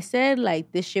what I said,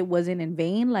 like this shit wasn't in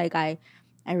vain. Like I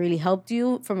really helped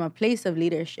you from a place of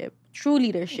leadership, true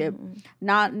leadership,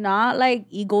 not like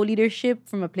ego leadership,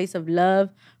 from a place of love,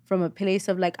 from a place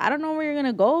of like, I don't know where you're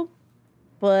gonna go,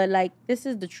 but like this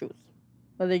is the truth,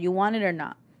 whether you want it or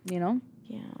not, Yeah.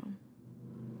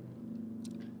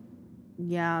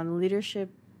 Yeah, leadership,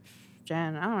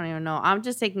 Jen, I don't even know. I'm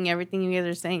just taking everything you guys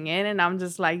are saying in, and I'm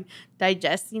just like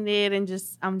digesting it, and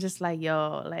I'm just like,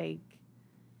 yo, like,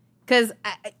 because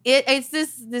it's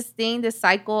this thing, this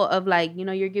cycle of like,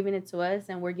 you're giving it to us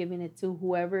and we're giving it to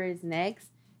whoever is next,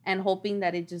 and hoping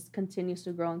that it just continues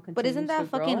to grow and continues. But isn't that to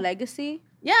fucking grow. legacy?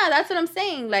 Yeah, that's what I'm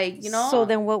saying. Like, So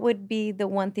then, what would be the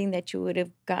one thing that you would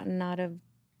have gotten out of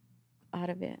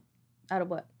it? Out of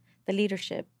what? The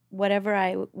leadership. Whatever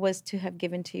I was to have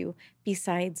given to you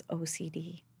besides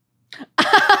OCD.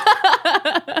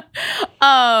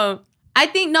 I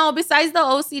think no, besides the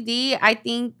OCD, I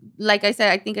think, like I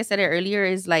said, I said it earlier,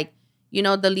 is like,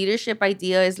 the leadership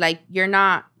idea is like you're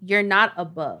not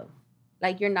above.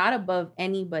 Like you're not above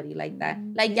anybody like that.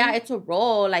 Like, yeah, it's a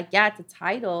role, like, yeah, it's a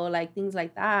title, like things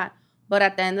like that. But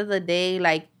at the end of the day,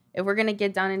 like if we're gonna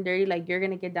get down and dirty, like you're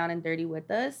gonna get down and dirty with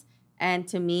us. And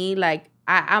to me, like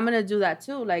I'm gonna do that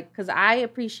too, like, because I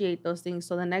appreciate those things.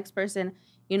 So the next person,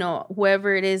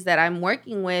 whoever it is that I'm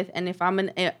working with, and if I'm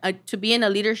to be in a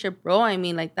leadership role, I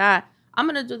mean, like that, I'm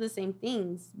gonna do the same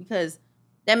things, because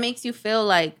that makes you feel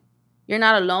like you're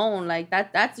not alone. Like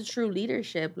that's a true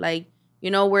leadership. Like,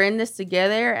 we're in this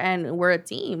together and we're a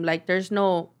team. Like there's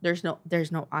no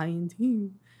I in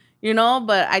team.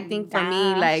 But I think for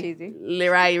me, like, cheesy.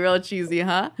 Right, real cheesy,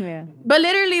 huh? Yeah. But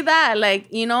literally that, like,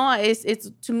 it's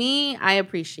to me, I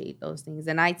appreciate those things,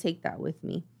 and I take that with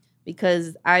me,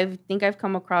 because I think I've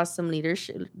come across some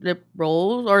leadership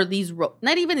roles, or these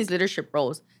not even these leadership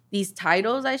roles, these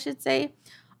titles, I should say,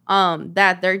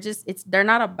 that they're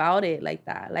not about it like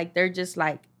that. Like they're just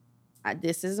like,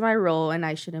 this is my role, and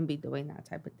I shouldn't be doing that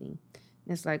type of thing.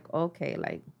 And it's like, okay,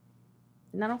 like,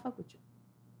 and I don't fuck with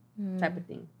you, type of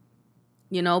thing.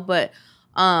 But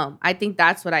I think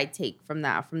that's what I take from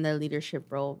the leadership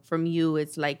role. From you,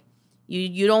 it's like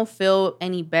you don't feel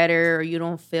any better, or you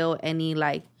don't feel any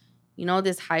like,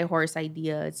 this high horse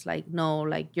idea. It's like, no,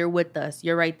 like you're with us,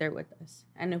 you're right there with us,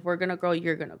 and if we're gonna grow,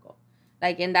 you're gonna go.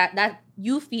 Like, and that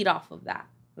you feed off of that.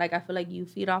 Like I feel like you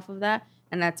feed off of that,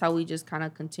 and that's how we just kind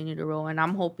of continue to roll. And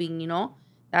I'm hoping,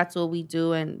 that's what we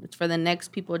do, and it's for the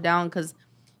next people down, because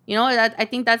I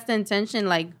think that's the intention,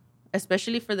 like,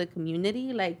 especially for the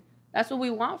community. Like that's what we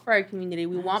want for our community.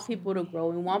 We want people to grow.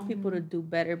 We want people to do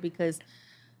better, because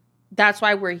that's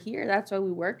why we're here. That's why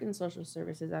we work in social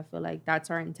services. I feel like that's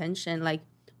our intention. Like,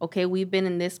 okay, we've been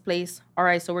in this place. All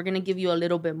right, so we're going to give you a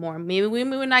little bit more. Maybe we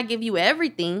may not give you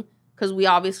everything, because we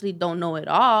obviously don't know it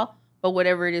all. But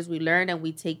whatever it is we learn and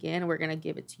we take in, we're going to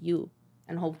give it to you.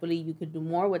 And hopefully you could do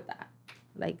more with that.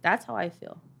 Like, that's how I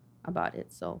feel about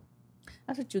it. So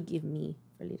that's what you give me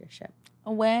for leadership.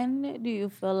 When do you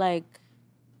feel like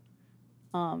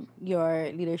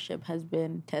your leadership has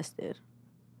been tested?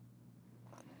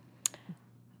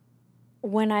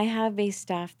 When I have a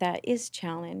staff that is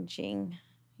challenging,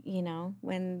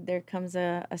 when there comes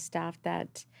a staff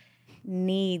that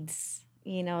needs,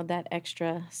 that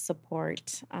extra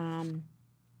support.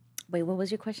 Wait, what was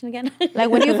your question again? Like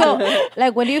when do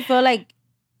you feel like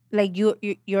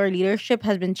your leadership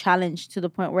has been challenged to the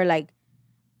point where like,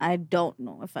 I don't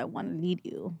know if I want to lead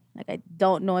you. Like, I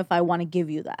don't know if I want to give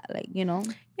you that. Like,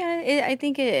 Yeah, I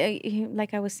think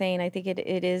like I was saying, I think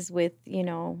it is with,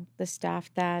 the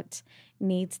staff that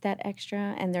needs that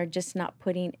extra, and they're just not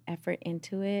putting effort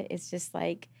into it. It's just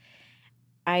like,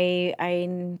 I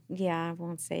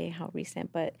won't say how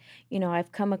recent, but,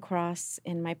 I've come across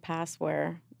in my past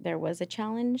where there was a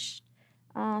challenge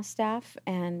staff,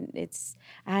 and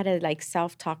I had to like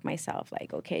self-talk myself,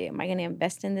 like, okay, am I going to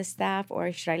invest in this staff,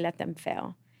 or should I let them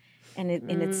fail? And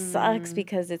it sucks,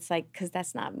 because it's like, because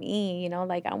that's not me,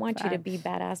 like I want you to be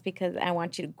badass, because I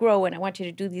want you to grow, and I want you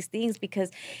to do these things,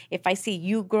 because if I see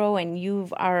you grow and you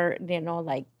are,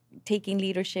 like taking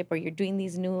leadership or you're doing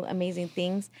these new amazing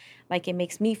things, like it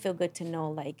makes me feel good to know,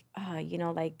 like, you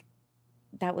know, like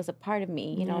that was a part of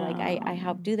me, you know, like I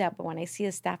helped do that. But when I see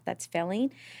a staff that's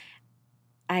failing,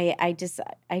 I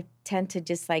tend to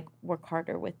just like work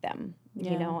harder with them,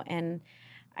 you know, and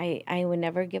I would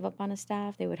never give up on a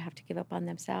staff. They would have to give up on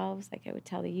themselves. Like I would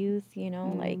tell the youth, you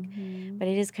know, like, but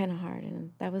it is kind of hard.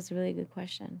 And that was a really good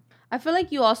question. I feel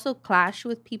like you also clash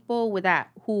with people with that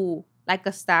who, like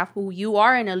a staff who you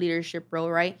are in a leadership role,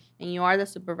 right? And you are the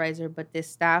supervisor, but this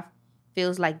staff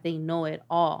feels like they know it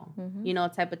all, you know,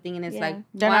 type of thing. And it's like,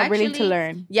 they're not willing to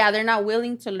learn. Yeah, they're not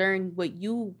willing to learn what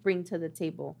you bring to the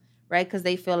table, right? Because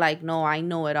they feel like, no, I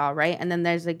know it all, right? And then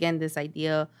there's, again, this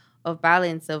idea of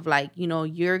balance of like, you know,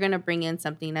 you're going to bring in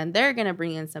something and they're going to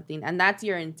bring in something. And that's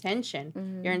your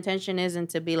intention. Your intention isn't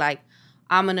to be like,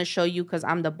 I'm going to show you because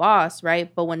I'm the boss,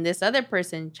 right? But when this other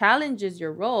person challenges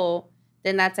your role,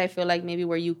 then that's, I feel like, maybe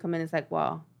where you come in. It's like,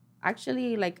 well,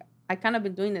 actually, like, I kind of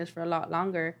been doing this for a lot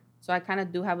longer. So I kind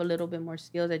of do have a little bit more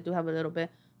skills. I do have a little bit.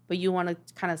 But you want to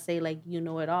kind of say, like, you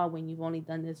know it all when you've only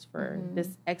done this for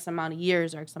this X amount of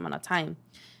years or X amount of time.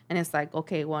 And it's like,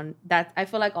 okay, well, that I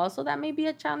feel like also that may be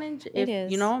a challenge. If, it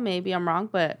is. You know, maybe I'm wrong,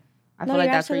 but I feel like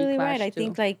that's where you clash, right. I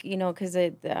think, like, you know, because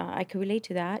I could relate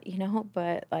to that, you know,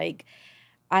 but, like,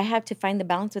 I have to find the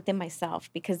balance within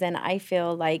myself because then I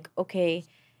feel like, okay,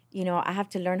 you know, I have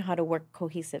to learn how to work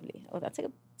cohesively. Oh, that's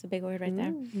a big word right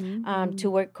there. To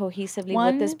work cohesively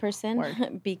with this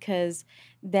person because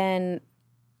then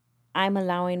I'm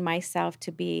allowing myself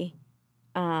to be,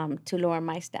 to lower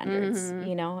my standards,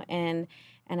 you know, and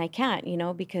I can't, you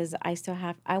know, because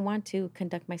I want to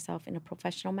conduct myself in a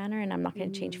professional manner and I'm not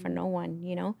going to change for no one,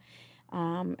 you know,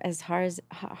 as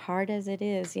hard as it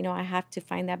is, you know, I have to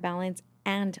find that balance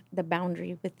and the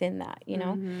boundary within that, you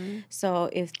know. So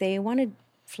if they want to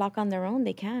flock on their own,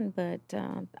 they can, but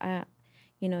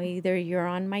you know, either you're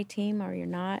on my team or you're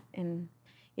not, and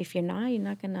if you're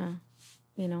not gonna,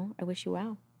 you know, I wish you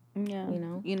well. Yeah, you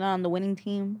know, you're not on the winning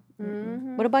team.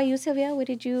 What about you, Sylvia? What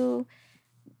did you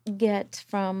get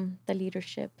from the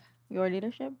leadership? Your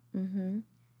leadership?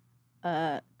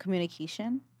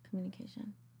 Communication.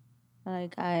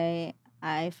 Like I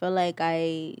feel like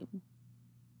I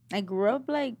grew up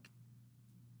like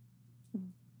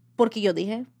porque yo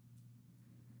dije.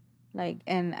 Like,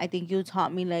 and I think you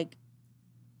taught me like,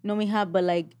 no, mija, but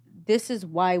like this is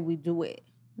why we do it.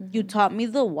 You taught me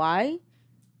the why,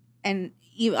 and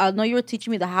I know you were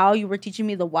teaching me the how. You were teaching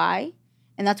me the why,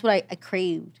 and that's what I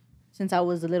craved since I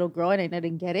was a little girl and I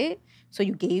didn't get it. So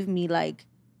you gave me like,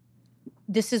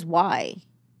 this is why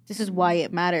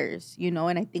it matters, you know.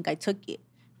 And I think I took it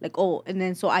like, oh, and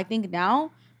then so I think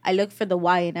now I look for the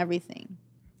why in everything.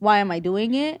 Why am I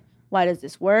doing it? Why does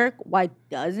this work? Why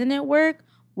doesn't it work?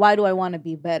 Why do I want to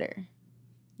be better?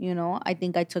 You know, I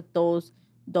think I took those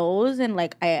and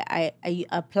like I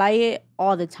apply it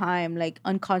all the time, like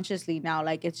unconsciously now.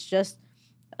 Like it's just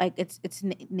like it's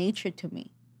nature to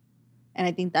me. And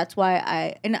I think that's why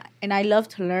I love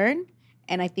to learn.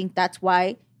 And I think that's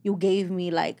why you gave me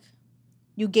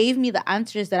the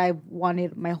answers that I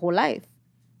wanted my whole life.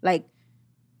 Like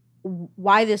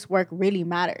why this work really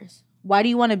matters. Why do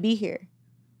you want to be here?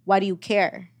 Why do you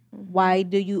care? Why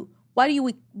do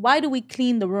we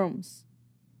clean the rooms?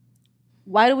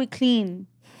 Why do we clean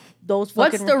those fucking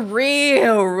What is the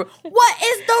reason?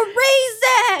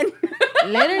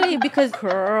 Literally because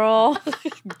girl.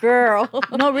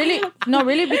 No,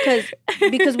 really because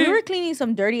we were cleaning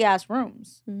some dirty ass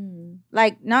rooms.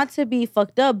 Like not to be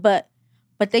fucked up, but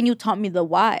then you taught me the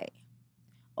why.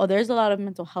 Oh, there's a lot of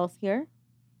mental health here.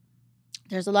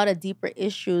 There's a lot of deeper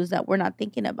issues that we're not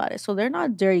thinking about it. So they're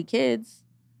not dirty kids.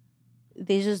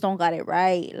 They just don't got it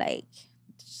right. Like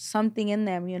something in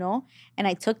them, you know? And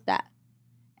I took that.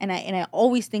 And I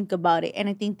always think about it. And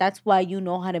I think that's why you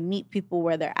know how to meet people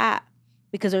where they're at.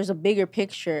 Because there's a bigger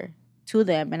picture to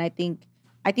them. And I think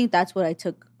that's what I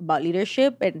took about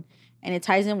leadership. And it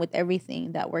ties in with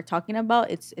everything that we're talking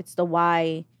about. It's the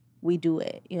why we do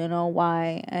it, you know,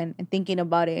 why and thinking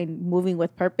about it and moving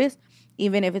with purpose,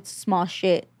 even if it's small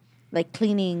shit, like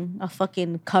cleaning a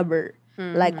fucking cupboard,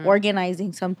 like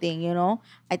organizing something, you know.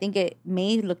 I think it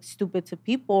may look stupid to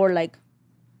people or like,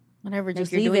 whatever,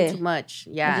 just leave it. Too much,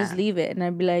 yeah. Just leave it, and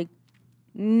I'd be like,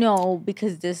 no,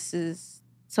 because this is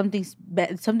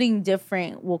something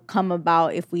different will come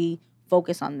about if we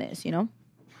focus on this, you know.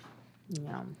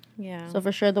 Yeah. So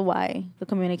for sure, the why, the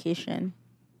communication.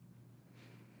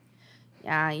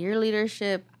 Yeah, your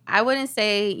leadership. I wouldn't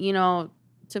say, you know,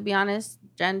 to be honest,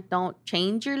 Jen, don't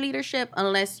change your leadership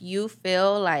unless you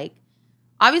feel like,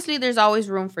 obviously there's always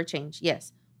room for change,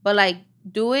 yes. But like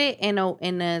do it in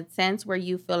a sense where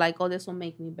you feel like, oh, this will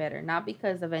make me better, not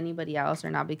because of anybody else or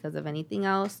not because of anything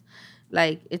else.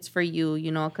 Like, it's for you,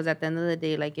 you know, because at the end of the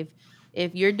day, like,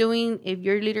 if your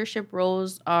leadership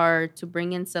roles are to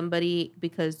bring in somebody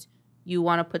because you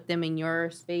want to put them in your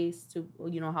space to,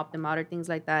 you know, help them out or things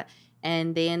like that,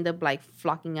 and they end up like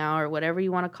flocking out or whatever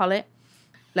you want to call it,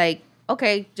 like,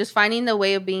 okay, just finding the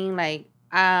way of being like,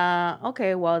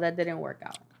 okay, well, that didn't work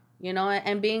out, you know,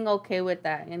 and being okay with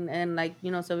that. And like, you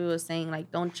know, Sylvia was saying,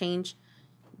 like, don't change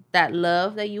that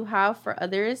love that you have for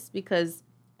others because,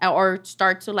 or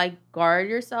start to like guard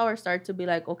yourself or start to be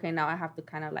like, okay, now I have to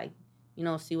kind of like, you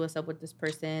know, see what's up with this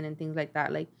person and things like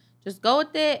that. Like, just go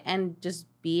with it and just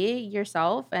be it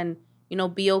yourself and, you know,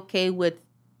 be okay with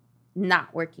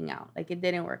not working out. Like, it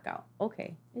didn't work out.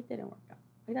 Okay, it didn't work out.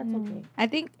 Like, that's okay. I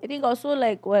think also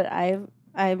like what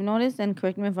I've noticed, and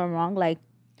correct me if I'm wrong, like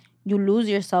you lose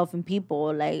yourself in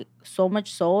people, like so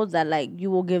much so that like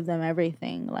you will give them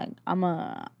everything. Like,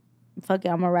 I'ma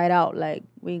ride out. Like,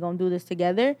 we gonna do this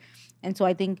together. And so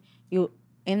I think you,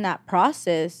 in that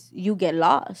process, you get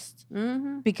lost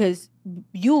because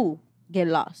you get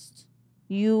lost.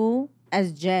 You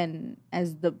as Jen,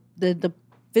 as the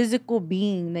physical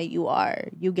being that you are,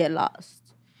 you get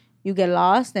lost. You get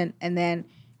lost, and then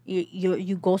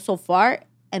you go so far,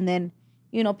 and then,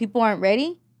 you know, people aren't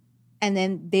ready, and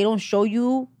then they don't show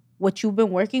you what you've been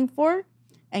working for,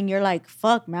 and you're like,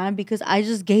 fuck, man, because I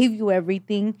just gave you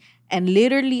everything, and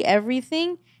literally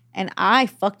everything, and I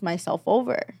fucked myself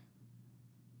over.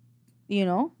 You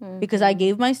know, because I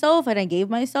gave myself, and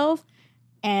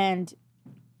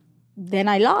then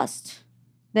I lost.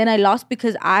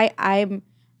 Because I'm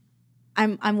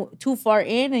too far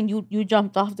in, and you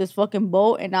jumped off this fucking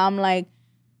boat, and I'm like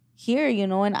here, you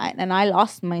know, and I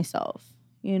lost myself,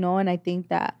 you know. And I think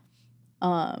that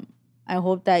I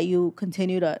hope that you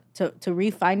continue to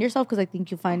re-find yourself, because I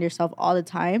think you find yourself all the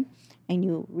time, and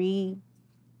you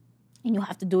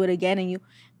have to do it again,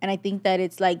 and I think that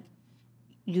it's like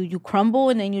you crumble,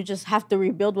 and then you just have to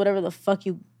rebuild whatever the fuck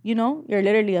you know. You're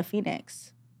literally a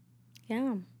phoenix.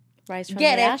 Yeah. Rise from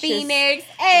Get the it, ashes. Phoenix.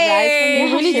 Hey.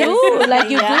 You really do. Like,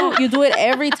 you do it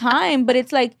every time, but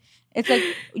it's like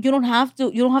you don't have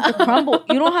to crumble.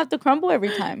 You don't have to crumble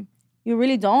every time. You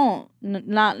really don't.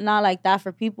 Not like that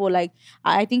for people. Like,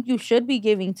 I think you should be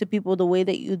giving to people the way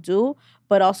that you do,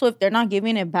 but also if they're not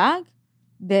giving it back,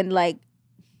 then like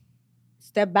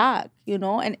step back, you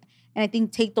know. And I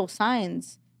think take those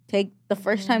signs. Take the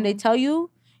first time they tell you,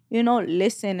 you know,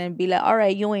 listen and be like, all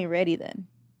right, you ain't ready then.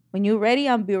 When you're ready,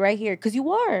 I'll be right here. Because you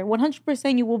are.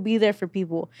 100% you will be there for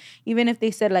people. Even if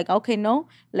they said, like, okay, no,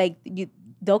 like,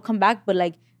 they'll come back. But,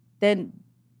 like, then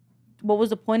what was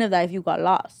the point of that if you got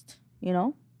lost, you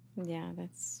know? Yeah,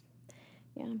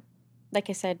 like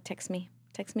I said, text me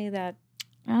that.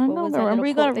 I don't know. Remember,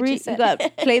 you got to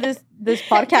play this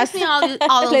podcast.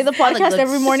 Play the podcast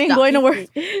every morning going to work.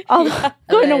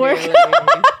 Going to work.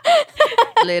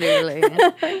 Literally.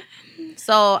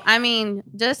 So, I mean,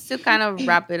 just to kind of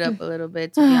wrap it up a little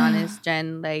bit, to be honest,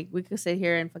 Jen, like, we could sit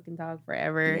here and fucking talk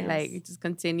forever. Yes. Like, just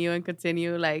continue,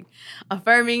 like,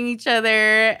 affirming each other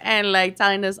and, like,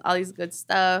 telling us all these good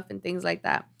stuff and things like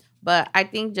that. But I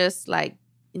think just, like,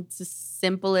 to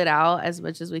simple it out as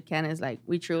much as we can is, like,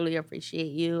 we truly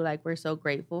appreciate you. Like, we're so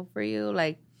grateful for you.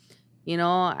 Like, you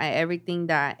know, everything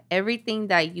that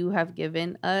you have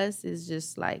given us is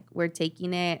just, like, we're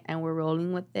taking it and we're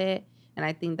rolling with it. And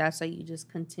I think that's why you just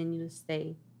continue to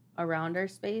stay around our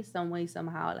space some way,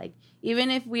 somehow. Like,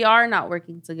 even if we are not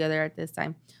working together at this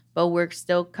time, but we're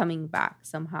still coming back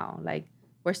somehow. Like,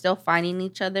 we're still finding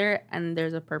each other, and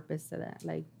there's a purpose to that.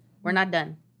 Like, we're not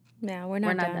done. No, we're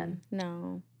not done.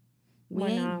 No. We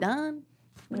ain't done.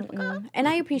 And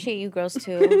I appreciate you girls,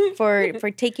 too,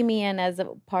 for taking me in as a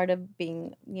part of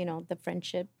being, you know, the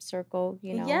friendship circle,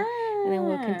 you know. Yeah. And then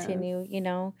we'll continue, you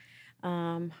know.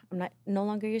 I'm no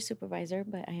longer your supervisor,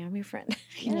 but I am your friend.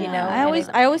 Yeah. You know,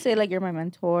 I always say, like, you're my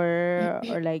mentor,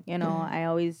 or like, you know, I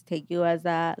always take you as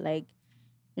that. Like,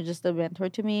 you're just a mentor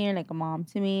to me, or like a mom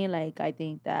to me. Like, I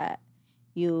think that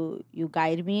you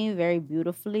guide me very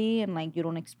beautifully, and like, you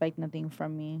don't expect nothing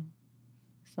from me.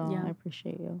 So I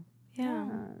appreciate you. Yeah.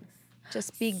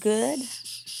 Just be good.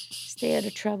 Stay out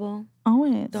of trouble.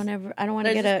 Always. I don't want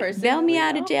to bail me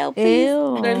out of jail, please.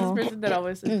 Ew. There's this person that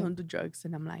always says, don't do drugs.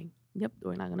 And I'm like, yep,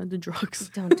 we're not going to do drugs.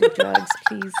 Don't do drugs,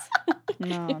 please.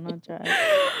 No drugs.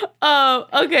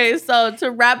 Okay, so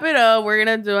to wrap it up, we're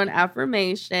going to do an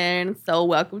affirmation. So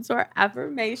welcome to our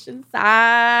affirmation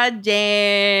side,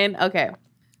 Jen. Okay,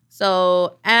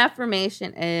 so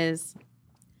affirmation is,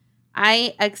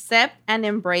 I accept and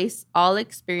embrace all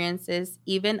experiences,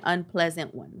 even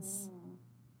unpleasant ones.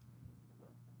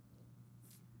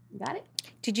 Got it?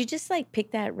 Did you just like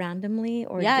pick that randomly,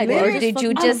 or Yeah, did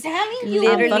you just telling you.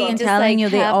 literally I'm fucking just telling like you,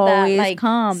 they have always that, like,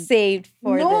 come. saved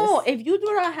for No, this? if you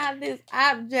do not have this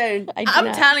app, Jen, I do I'm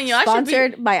not. telling you, I should be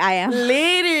Sponsored by I Am.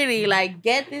 literally like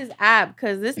get this app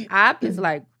because this app is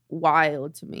like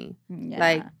wild to me. Yeah.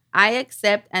 Like I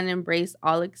accept and embrace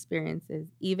all experiences,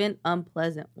 even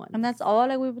unpleasant ones. And that's all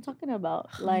like we've been talking about.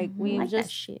 Like I we've like that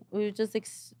just shit.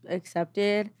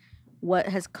 accepted what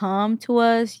has come to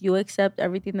us. You accept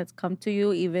everything that's come to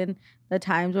you, even the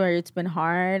times where it's been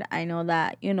hard. I know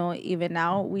that, even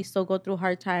now we still go through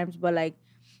hard times, but like,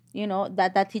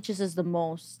 that teaches us the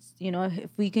most.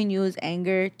 If we can use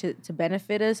anger to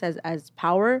benefit us as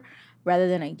power rather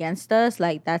than against us,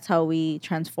 like that's how we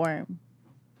transform.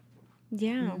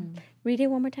 Yeah. Read it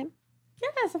one more time.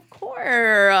 Yes, of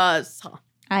course.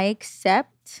 I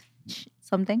accept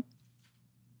something.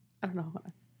 I don't know.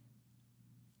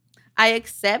 I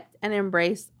accept and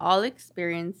embrace all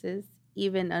experiences,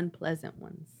 even unpleasant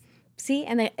ones. See,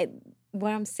 and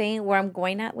what I'm saying, where I'm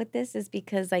going at with this is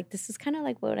because like this is kind of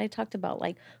like what I talked about.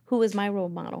 Like, who was my role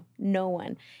model? No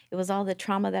one. It was all the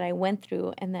trauma that I went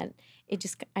through, and that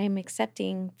I am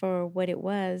accepting for what it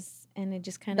was, and it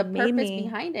just kind The of made purpose me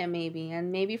behind it, maybe.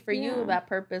 And maybe for Yeah. you, that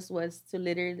purpose was to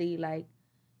literally like,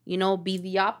 be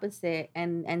the opposite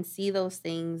and see those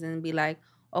things and be like,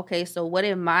 okay, so what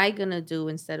am I gonna do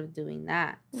instead of doing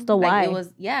that? It's the Like why. it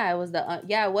was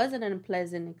it wasn't an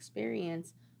unpleasant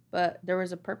experience, but there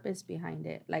was a purpose behind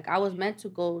it. Like I was meant to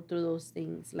go through those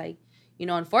things, like,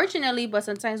 unfortunately, but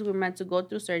sometimes we're meant to go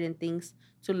through certain things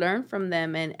to learn from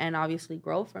them and obviously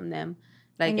grow from them.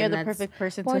 Like, and you're the that's- perfect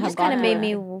person Well, to it have just kind gone of through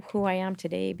made that. me who I am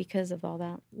today because of all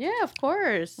that. Yeah, of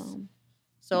course. So,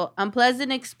 So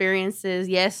unpleasant experiences,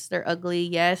 yes, they're ugly.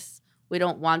 Yes, we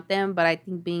don't want them, but I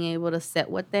think being able to sit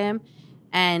with them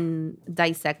and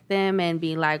dissect them and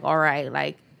be like, all right,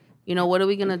 like, what are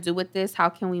we gonna do with this? How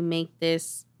can we make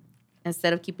this,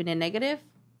 instead of keeping it negative,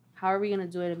 how are we gonna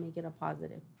do it and make it a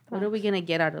positive? What are we gonna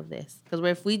get out of this? Because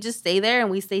if we just stay there and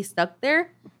we stay stuck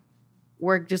there,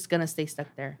 we're just gonna stay stuck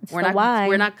there. It's We're the not why.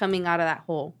 we're not coming out of that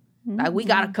hole. Like we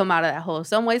gotta come out of that hole.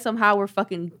 Some way, somehow we're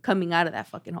fucking coming out of that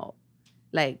fucking hole.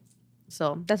 Like,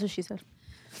 so That's what she said.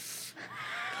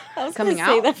 I was Coming gonna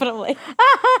say out? that, but I'm like,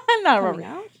 Not coming Robert.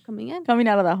 out, coming in. Coming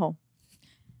out of that hole.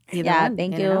 Either Yeah, one,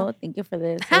 thank in and you. out. Thank you for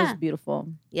this. It was beautiful.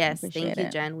 Yes, Appreciate thank you,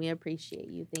 it. Jen. We appreciate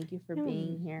you. Thank you for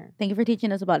being here. Thank you for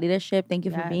teaching us about leadership. Thank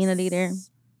you for being a leader. Yes.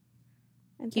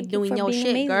 and Keep thank you doing for your being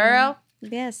shit, amazing. girl.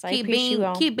 Yes, I Keep appreciate being you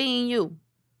all. keep being you.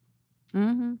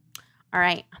 Mm-hmm. All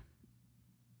right.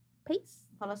 Peace.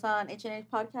 Follow us on H&H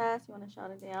Podcast. You want to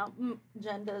shout anything out?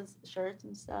 Jen does shirts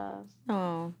and stuff.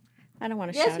 Oh, I don't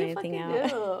want to shout anything out.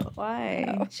 do. Why?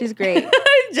 No. She's great.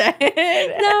 Jen.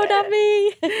 No, not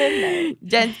me.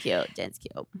 Jen's cute. Jen's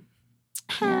cute.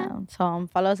 Yeah. So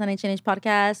follow us on H&H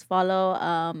Podcast. Follow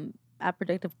at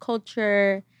Productive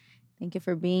Culture. Thank you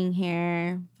for being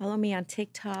here. Follow me on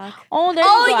TikTok. Oh, there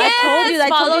Oh you go. yes, I told you.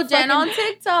 follow I told you Jen on fucking-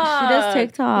 TikTok. She does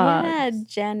TikTok.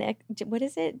 Yeah, what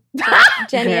is it?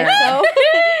 Jenny Girl. XO.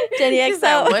 Jenny She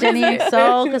said, XO. what Jenny is it?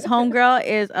 XO, because Homegirl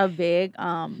is a big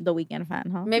The Weeknd fan,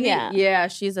 huh? Maybe. Yeah. Yeah.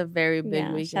 She's a very big Yeah,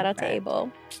 weekend. shout out to fan.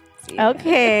 Abel. See you.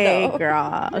 Okay, No.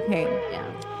 girl. Okay.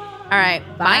 Yeah. All right.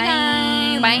 Bye,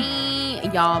 guys.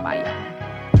 Bye. Y'all. Bye, y'all.